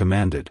Jesus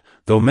commanded,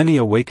 though many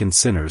awakened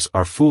sinners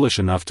are foolish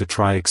enough to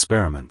try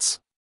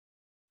experiments.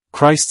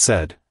 Christ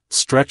said,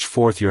 "Stretch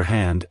forth your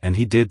hand," and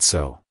he did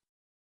so.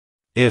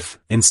 If,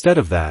 instead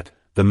of that,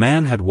 the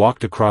man had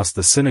walked across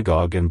the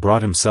synagogue and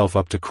brought himself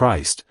up to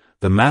Christ,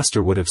 the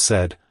master would have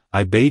said,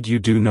 "I bade you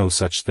do no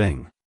such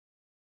thing.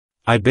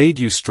 I bade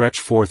you stretch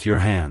forth your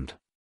hand."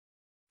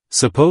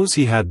 Suppose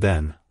he had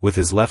then, with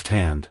his left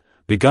hand,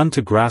 begun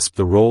to grasp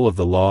the roll of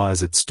the law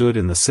as it stood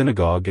in the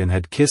synagogue and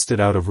had kissed it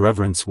out of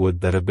reverence,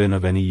 would that have been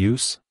of any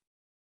use?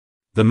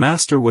 The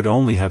master would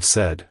only have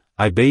said,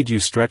 "I bade you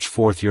stretch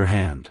forth your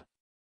hand."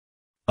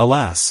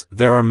 Alas,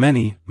 there are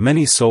many,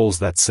 many souls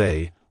that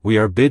say, we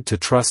are bid to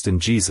trust in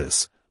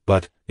Jesus,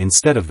 but,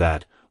 instead of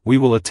that, we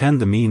will attend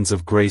the means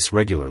of grace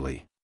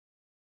regularly.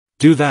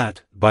 Do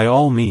that, by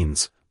all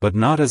means, but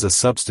not as a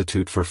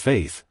substitute for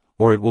faith,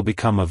 or it will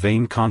become a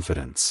vain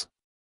confidence.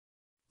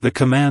 The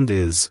command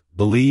is,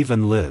 believe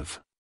and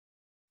live.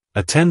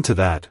 Attend to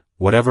that,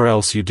 whatever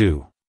else you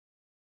do.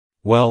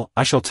 Well,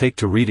 I shall take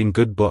to reading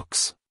good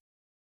books.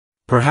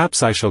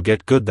 Perhaps I shall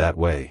get good that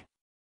way.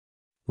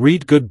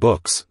 Read good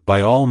books,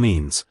 by all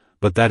means,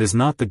 but that is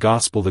not the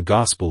gospel. The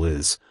gospel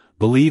is,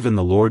 believe in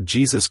the Lord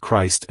Jesus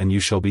Christ and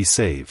you shall be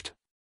saved.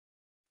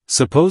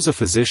 Suppose a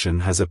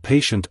physician has a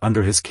patient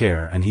under his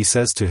care and he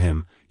says to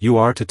him, "You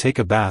are to take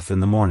a bath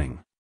in the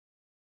morning.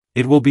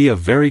 It will be a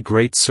very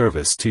great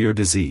service to your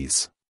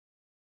disease."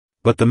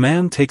 But the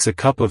man takes a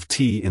cup of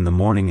tea in the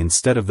morning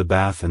instead of the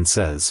bath and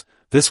says,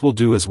 "This will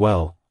do as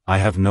well, I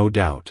have no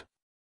doubt."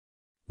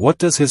 What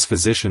does his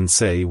physician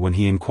say when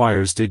he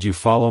inquires, "Did you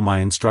follow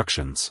my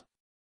instructions?"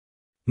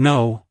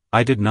 "No,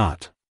 I did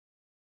not."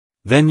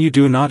 Then you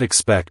do not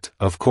expect,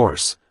 of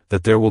course,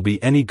 that there will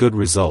be any good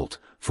result,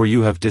 for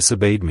you have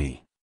disobeyed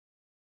me.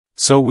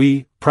 So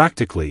we,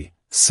 practically,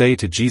 say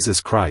to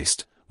Jesus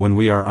Christ, when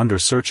we are under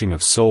searching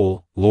of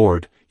soul,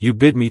 "Lord, you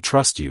bid me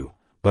trust you,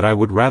 but I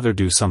would rather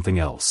do something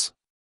else.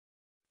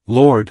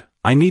 Lord,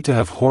 I need to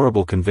have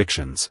horrible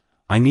convictions,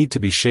 I need to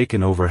be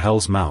shaken over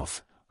hell's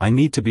mouth, I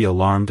need to be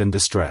alarmed and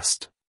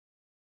distressed."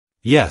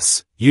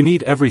 Yes, you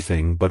need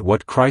everything but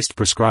what Christ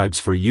prescribes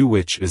for you,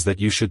 which is that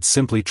you should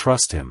simply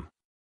trust Him.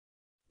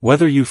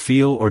 Whether you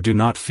feel or do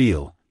not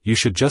feel, you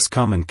should just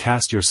come and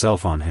cast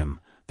yourself on Him,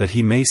 that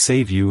He may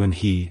save you and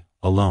He,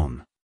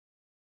 alone.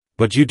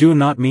 But you do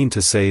not mean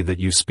to say that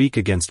you speak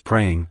against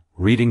praying,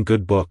 reading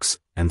good books,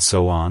 and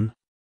so on?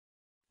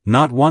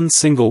 Not one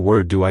single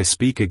word do I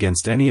speak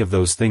against any of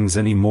those things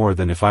any more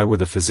than if I were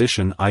the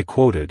physician I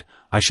quoted,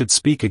 I should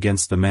speak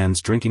against the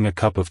man's drinking a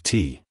cup of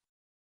tea.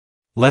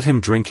 Let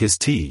him drink his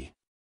tea.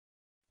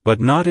 But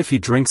not if he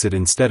drinks it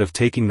instead of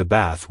taking the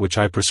bath which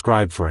I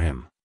prescribed for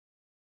him.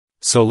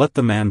 So let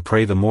the man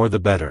pray, the more the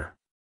better.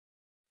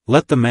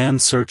 Let the man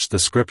search the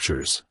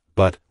Scriptures,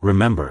 but,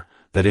 remember,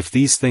 that if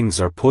these things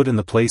are put in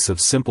the place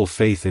of simple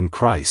faith in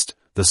Christ,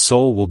 the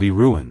soul will be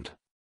ruined.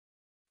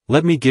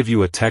 Let me give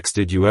you a text.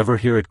 Did you ever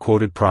hear it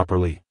quoted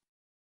properly?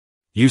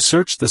 "You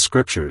search the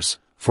Scriptures,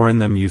 for in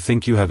them you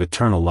think you have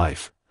eternal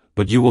life,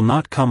 but you will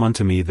not come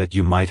unto me that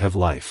you might have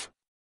life."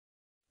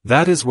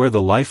 That is where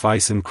the life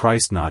is in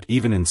Christ, not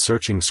even in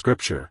searching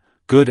Scripture,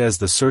 good as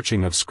the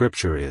searching of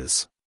Scripture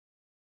is.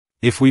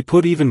 If we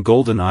put even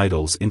golden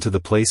idols into the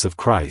place of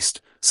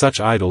Christ,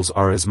 such idols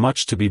are as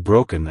much to be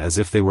broken as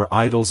if they were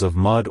idols of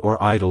mud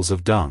or idols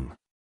of dung.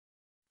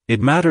 It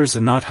matters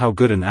not how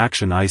good an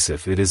action is,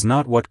 if it is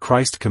not what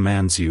Christ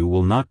commands, you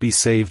will not be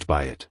saved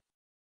by it.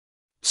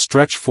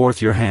 "Stretch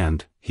forth your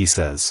hand," he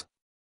says.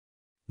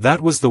 That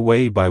was the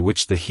way by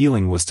which the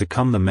healing was to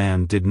come. The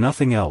man did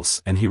nothing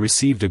else and he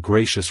received a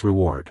gracious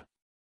reward.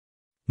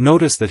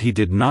 Notice that he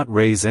did not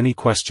raise any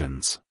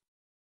questions.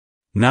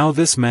 Now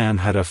this man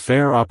had a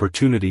fair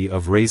opportunity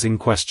of raising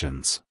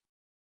questions.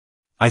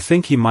 I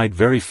think he might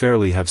very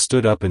fairly have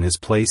stood up in his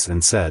place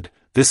and said,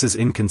 "This is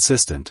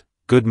inconsistent,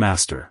 good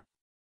master.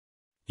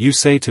 You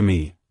say to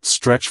me,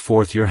 'Stretch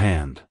forth your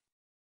hand.'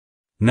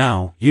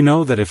 Now, you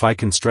know that if I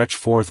can stretch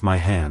forth my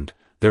hand,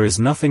 there is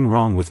nothing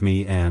wrong with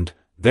me and,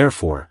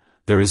 therefore,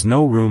 there is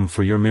no room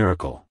for your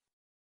miracle.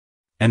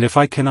 And if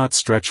I cannot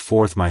stretch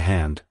forth my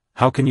hand,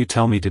 how can you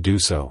tell me to do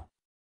so?"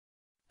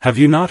 Have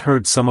you not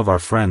heard some of our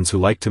friends who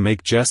like to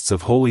make jests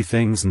of holy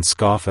things and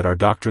scoff at our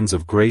doctrines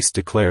of grace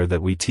declare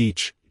that we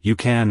teach, "You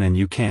can and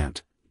you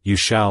can't, you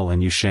shall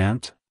and you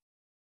shan't"?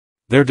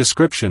 Their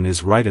description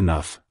is right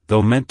enough,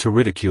 though meant to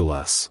ridicule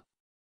us.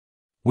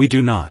 We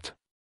do not.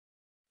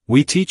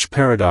 We teach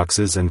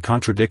paradoxes and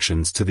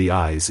contradictions to the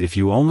eyes if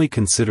you only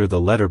consider the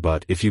letter,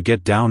 but if you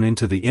get down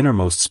into the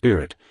innermost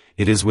spirit,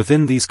 it is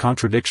within these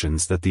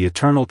contradictions that the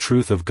eternal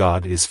truth of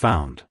God is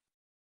found.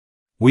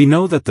 We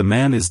know that the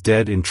man is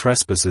dead in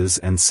trespasses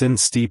and sin,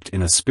 steeped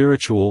in a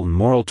spiritual and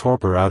moral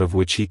torpor out of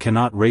which he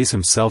cannot raise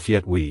himself,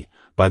 yet we,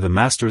 by the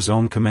Master's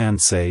own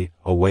command, say,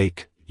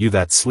 "Awake, you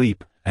that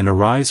sleep, and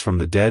arise from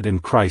the dead,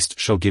 and Christ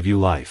shall give you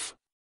life."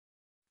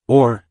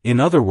 Or, in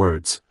other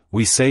words,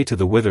 we say to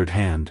the withered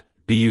hand,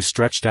 "Be you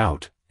stretched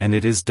out," and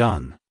it is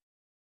done.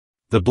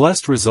 The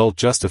blessed result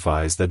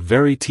justifies that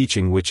very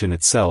teaching which in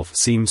itself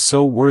seems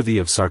so worthy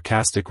of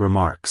sarcastic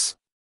remarks.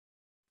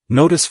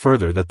 Notice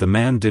further that the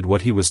man did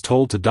what he was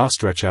told to do: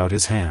 stretch out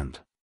his hand.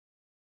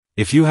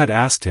 If you had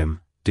asked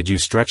him, "Did you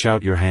stretch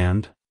out your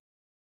hand?"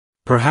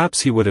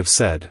 perhaps he would have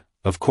said,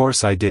 "Of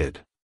course I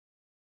did.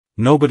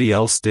 Nobody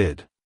else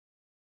did."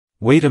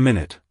 Wait a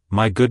minute,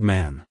 my good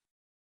man.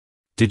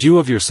 Did you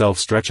of yourself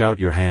stretch out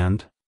your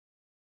hand?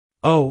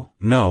 "Oh,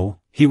 no,"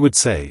 he would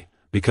say,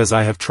 "because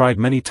I have tried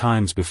many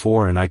times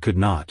before and I could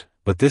not,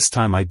 but this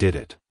time I did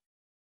it."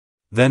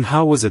 Then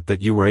how was it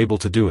that you were able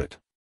to do it?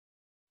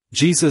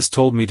 Jesus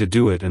told me to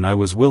do it and I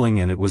was willing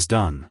and it was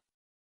done.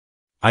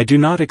 I do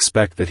not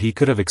expect that he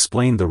could have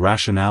explained the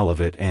rationale of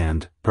it,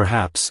 and,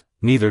 perhaps,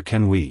 neither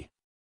can we.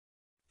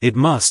 It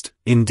must,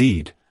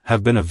 indeed,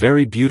 have been a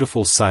very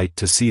beautiful sight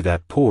to see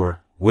that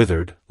poor,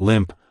 withered,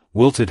 limp,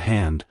 wilted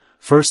hand,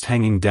 first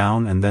hanging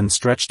down and then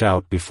stretched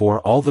out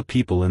before all the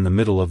people in the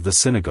middle of the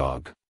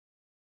synagogue.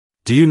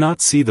 Do you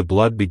not see the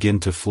blood begin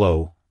to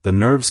flow, the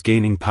nerves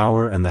gaining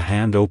power and the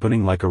hand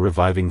opening like a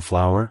reviving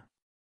flower?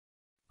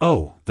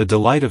 Oh, the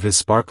delight of his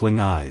sparkling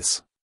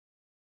eyes!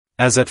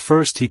 As at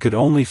first he could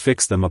only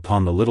fix them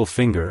upon the little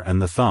finger and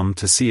the thumb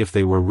to see if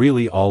they were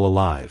really all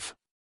alive.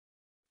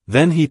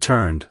 Then he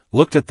turned,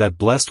 looked at that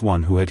blessed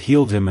one who had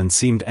healed him and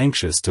seemed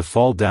anxious to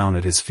fall down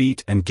at his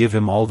feet and give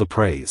him all the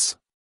praise.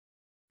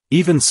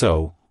 Even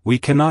so, we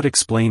cannot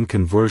explain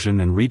conversion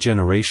and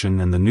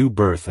regeneration and the new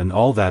birth and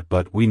all that,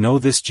 but we know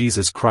this: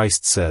 Jesus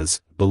Christ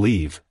says,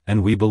 "Believe,"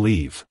 and we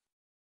believe.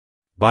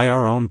 By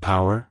our own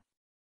power?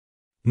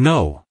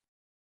 No.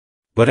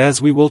 But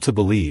as we will to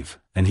believe,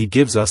 and He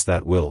gives us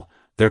that will,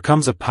 there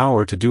comes a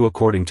power to do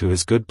according to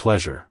His good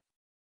pleasure.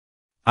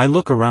 I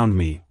look around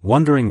me,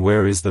 wondering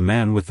where is the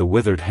man with the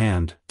withered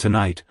hand,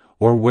 tonight,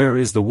 or where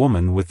is the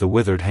woman with the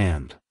withered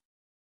hand?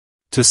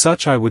 To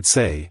such I would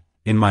say,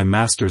 in my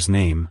Master's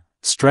name,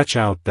 stretch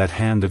out that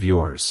hand of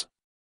yours.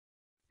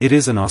 It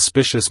is an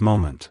auspicious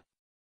moment.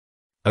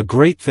 A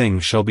great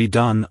thing shall be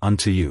done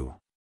unto you.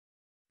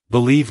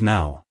 Believe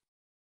now.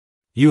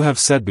 You have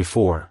said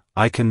before,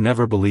 I can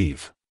never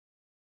believe.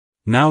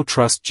 Now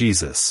trust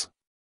Jesus.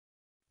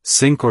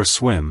 Sink or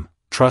swim,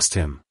 trust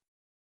Him.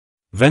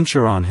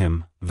 Venture on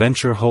Him,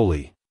 venture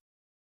wholly.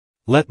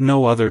 Let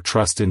no other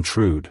trust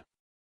intrude.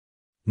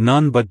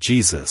 None but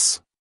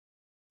Jesus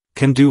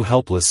can do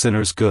helpless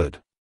sinners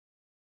good.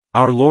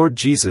 Our Lord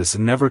Jesus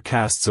never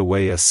casts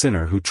away a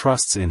sinner who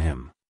trusts in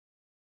Him.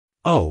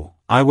 Oh,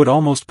 I would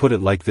almost put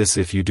it like this: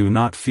 if you do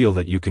not feel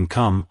that you can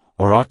come,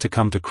 or ought to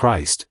come to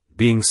Christ,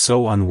 being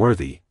so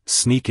unworthy,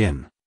 sneak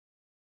in.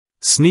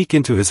 Sneak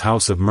into His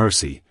house of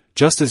mercy,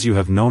 just as you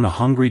have known a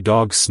hungry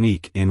dog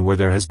sneak in where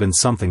there has been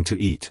something to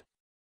eat.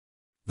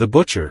 The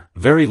butcher,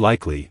 very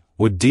likely,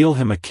 would deal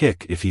him a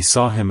kick if he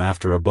saw him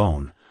after a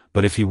bone,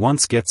 but if he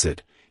once gets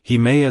it, he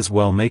may as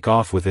well make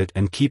off with it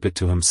and keep it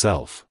to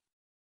himself.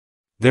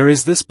 There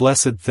is this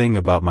blessed thing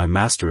about my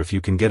Master: if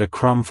you can get a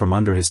crumb from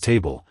under His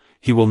table,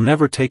 He will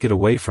never take it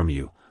away from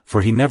you,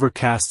 for He never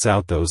casts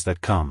out those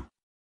that come.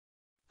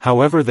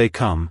 However they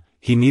come,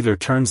 He neither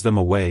turns them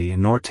away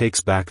nor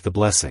takes back the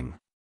blessing.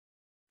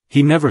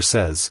 He never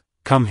says,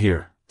 "Come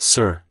here,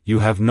 sir, you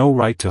have no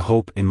right to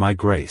hope in my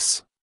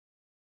grace."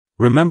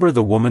 Remember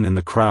the woman in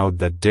the crowd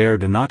that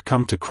dared not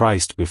come to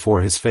Christ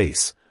before His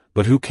face,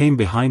 but who came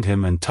behind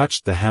Him and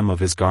touched the hem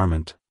of His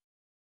garment.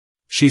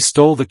 She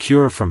stole the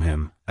cure from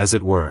Him, as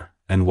it were,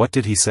 and what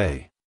did He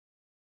say?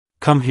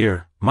 "Come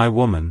here, my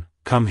woman,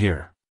 come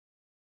here.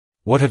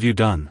 What have you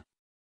done?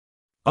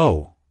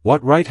 Oh,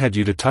 what right had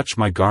you to touch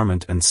my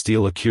garment and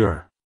steal a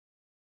cure?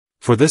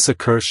 For this a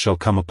curse shall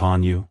come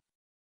upon you."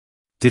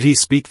 Did He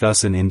speak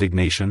thus in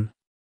indignation?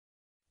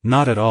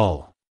 Not at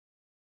all.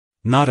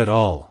 Not at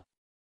all.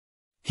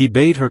 He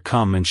bade her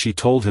come, and she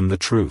told Him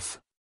the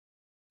truth.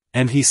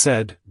 And He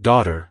said,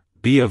 "Daughter,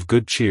 be of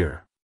good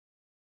cheer.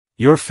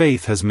 Your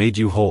faith has made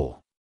you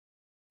whole.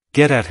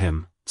 Get at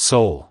him,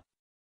 soul.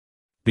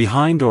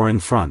 Behind or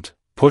in front,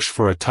 push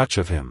for a touch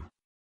of him.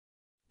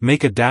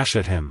 Make a dash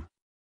at him.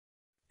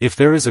 If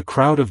there is a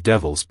crowd of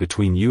devils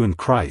between you and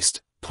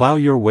Christ, plow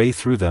your way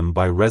through them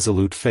by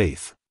resolute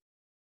faith.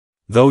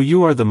 Though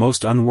you are the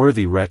most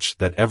unworthy wretch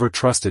that ever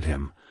trusted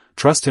Him,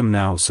 trust Him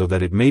now, so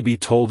that it may be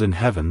told in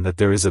heaven that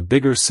there is a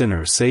bigger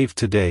sinner saved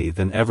today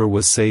than ever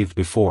was saved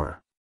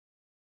before.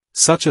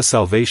 Such a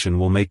salvation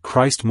will make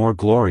Christ more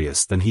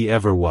glorious than He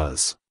ever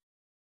was.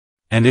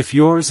 And if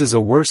yours is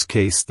a worse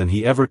case than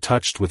He ever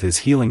touched with His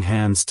healing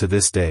hands to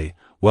this day,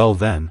 well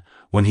then,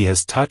 when He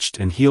has touched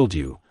and healed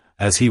you,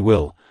 as He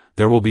will,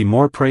 there will be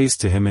more praise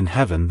to Him in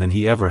heaven than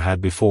He ever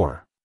had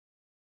before.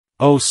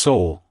 O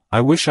soul, I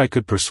wish I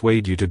could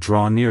persuade you to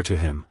draw near to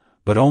Him,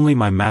 but only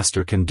my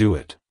Master can do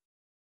it.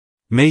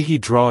 May He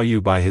draw you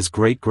by His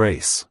great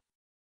grace.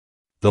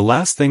 The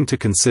last thing to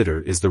consider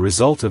is the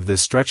result of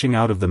this stretching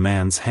out of the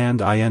man's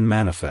hand in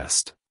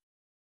manifest.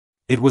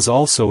 It was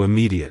also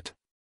immediate.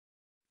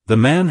 The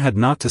man had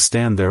not to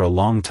stand there a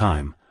long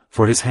time,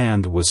 for his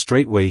hand was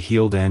straightway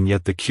healed, and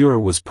yet the cure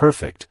was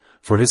perfect,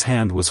 for his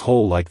hand was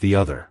whole like the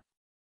other.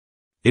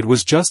 It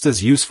was just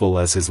as useful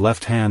as his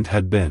left hand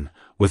had been,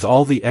 with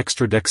all the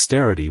extra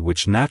dexterity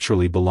which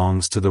naturally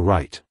belongs to the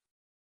right.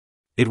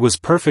 It was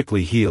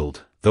perfectly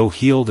healed, though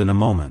healed in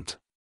a moment.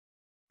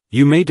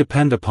 You may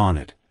depend upon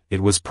it,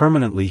 it was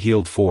permanently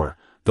healed, for,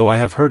 though I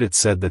have heard it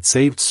said that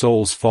saved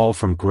souls fall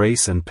from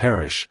grace and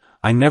perish,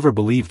 I never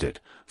believed it,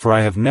 for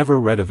I have never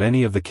read of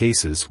any of the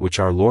cases which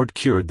our Lord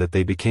cured that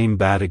they became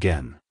bad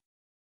again.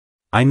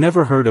 I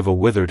never heard of a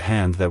withered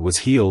hand that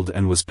was healed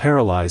and was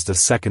paralyzed a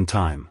second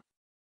time.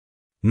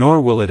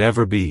 Nor will it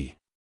ever be.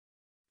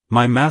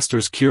 My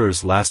Master's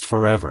cures last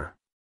forever.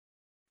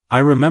 I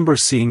remember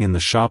seeing in the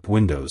shop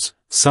windows,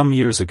 some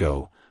years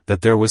ago,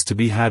 that there was to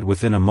be had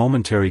within a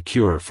momentary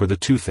cure for the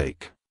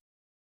toothache.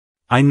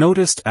 I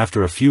noticed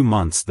after a few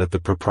months that the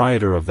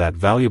proprietor of that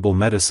valuable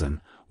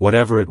medicine,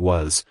 whatever it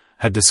was,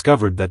 had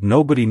discovered that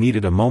nobody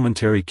needed a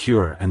momentary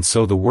cure, and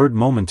so the word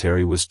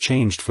momentary was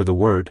changed for the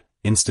word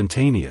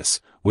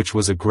instantaneous, which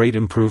was a great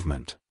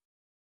improvement.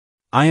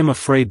 I am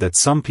afraid that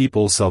some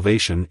people's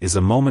salvation is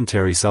a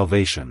momentary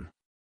salvation.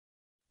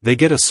 They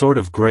get a sort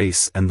of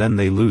grace and then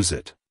they lose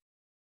it.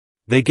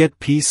 They get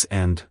peace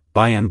and,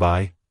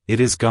 by, it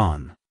is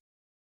gone.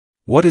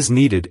 What is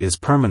needed is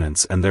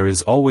permanence, and there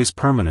is always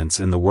permanence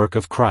in the work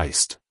of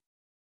Christ.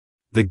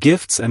 The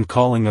gifts and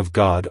calling of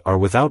God are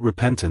without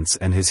repentance,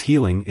 and His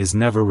healing is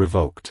never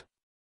revoked.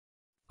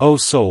 O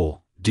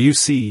soul, do you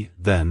see,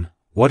 then,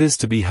 what is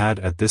to be had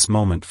at this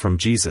moment from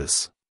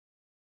Jesus?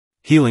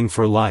 Healing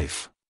for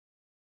life.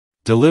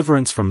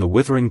 Deliverance from the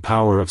withering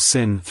power of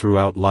sin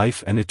throughout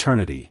life and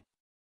eternity.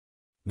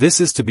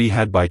 This is to be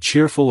had by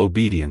cheerful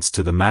obedience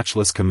to the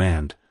matchless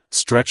command,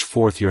 stretch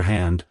forth your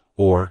hand,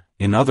 or,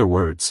 in other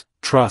words,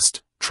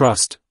 trust,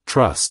 trust,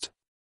 trust.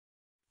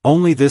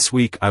 Only this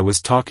week I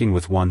was talking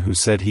with one who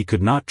said he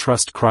could not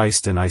trust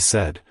Christ, and I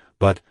said,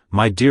 "But,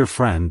 my dear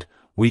friend,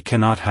 we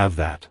cannot have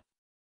that.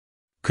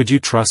 Could you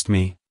trust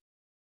me?"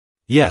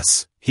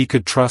 Yes, he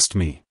could trust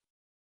me.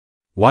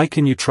 Why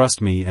can you trust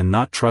me and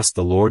not trust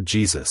the Lord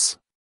Jesus?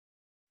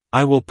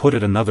 I will put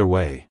it another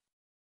way.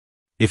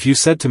 If you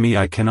said to me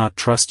I cannot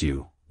trust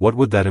you, what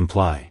would that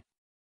imply?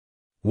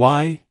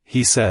 Why,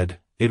 he said,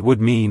 it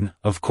would mean,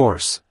 of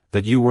course,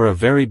 that you were a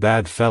very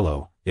bad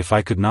fellow, if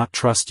I could not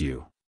trust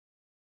you.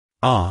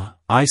 Ah,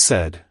 I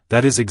said,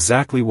 that is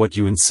exactly what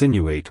you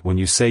insinuate when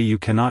you say you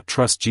cannot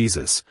trust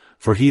Jesus,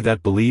 for he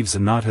that believes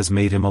not has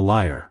made him a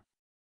liar.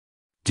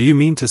 Do you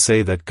mean to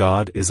say that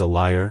God is a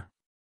liar?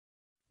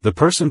 The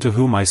person to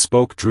whom I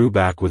spoke drew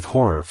back with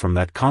horror from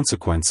that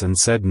consequence and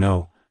said,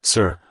 "No,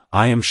 sir,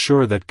 I am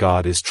sure that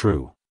God is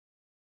true."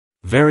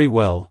 Very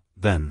well,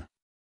 then.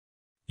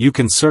 You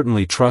can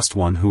certainly trust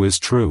one who is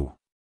true.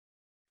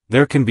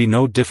 There can be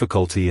no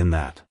difficulty in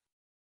that.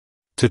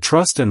 To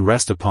trust and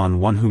rest upon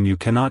one whom you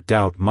cannot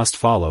doubt must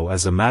follow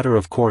as a matter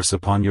of course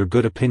upon your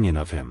good opinion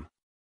of him.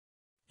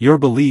 Your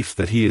belief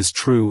that he is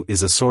true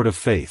is a sort of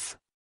faith.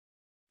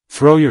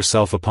 Throw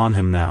yourself upon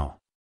him now.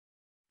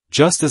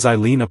 Just as I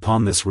lean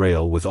upon this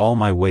rail with all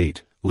my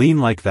weight, lean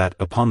like that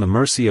upon the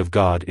mercy of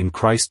God in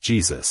Christ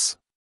Jesus.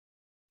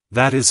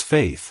 That is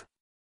faith.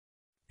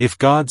 If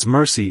God's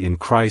mercy in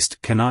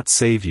Christ cannot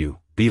save you,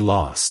 be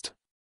lost.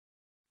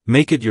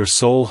 Make it your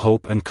sole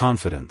hope and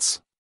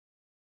confidence.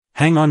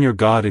 Hang on your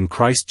God in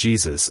Christ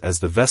Jesus as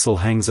the vessel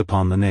hangs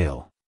upon the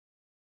nail.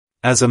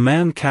 As a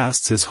man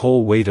casts his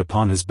whole weight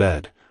upon his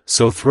bed,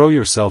 so throw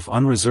yourself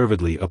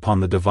unreservedly upon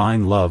the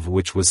divine love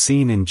which was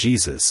seen in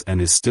Jesus and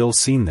is still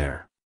seen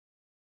there.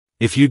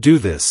 If you do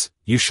this,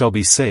 you shall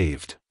be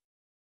saved.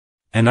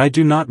 And I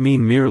do not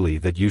mean merely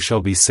that you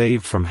shall be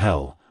saved from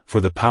hell, for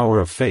the power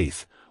of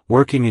faith,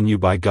 working in you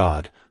by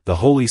God, the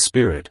Holy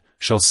Spirit,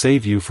 shall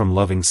save you from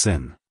loving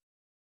sin.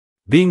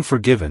 Being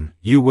forgiven,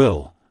 you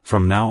will,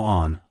 from now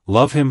on,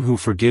 love him who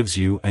forgives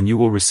you, and you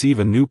will receive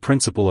a new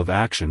principle of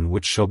action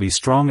which shall be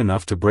strong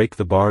enough to break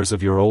the bars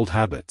of your old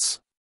habits.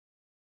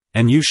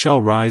 And you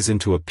shall rise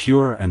into a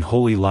pure and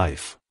holy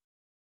life.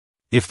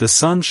 If the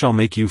Son shall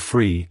make you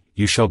free,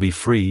 you shall be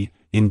free,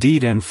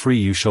 indeed, and free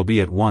you shall be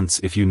at once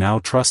if you now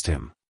trust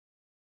him.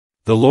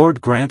 The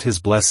Lord grant his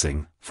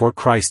blessing, for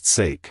Christ's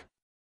sake.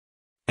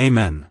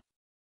 Amen.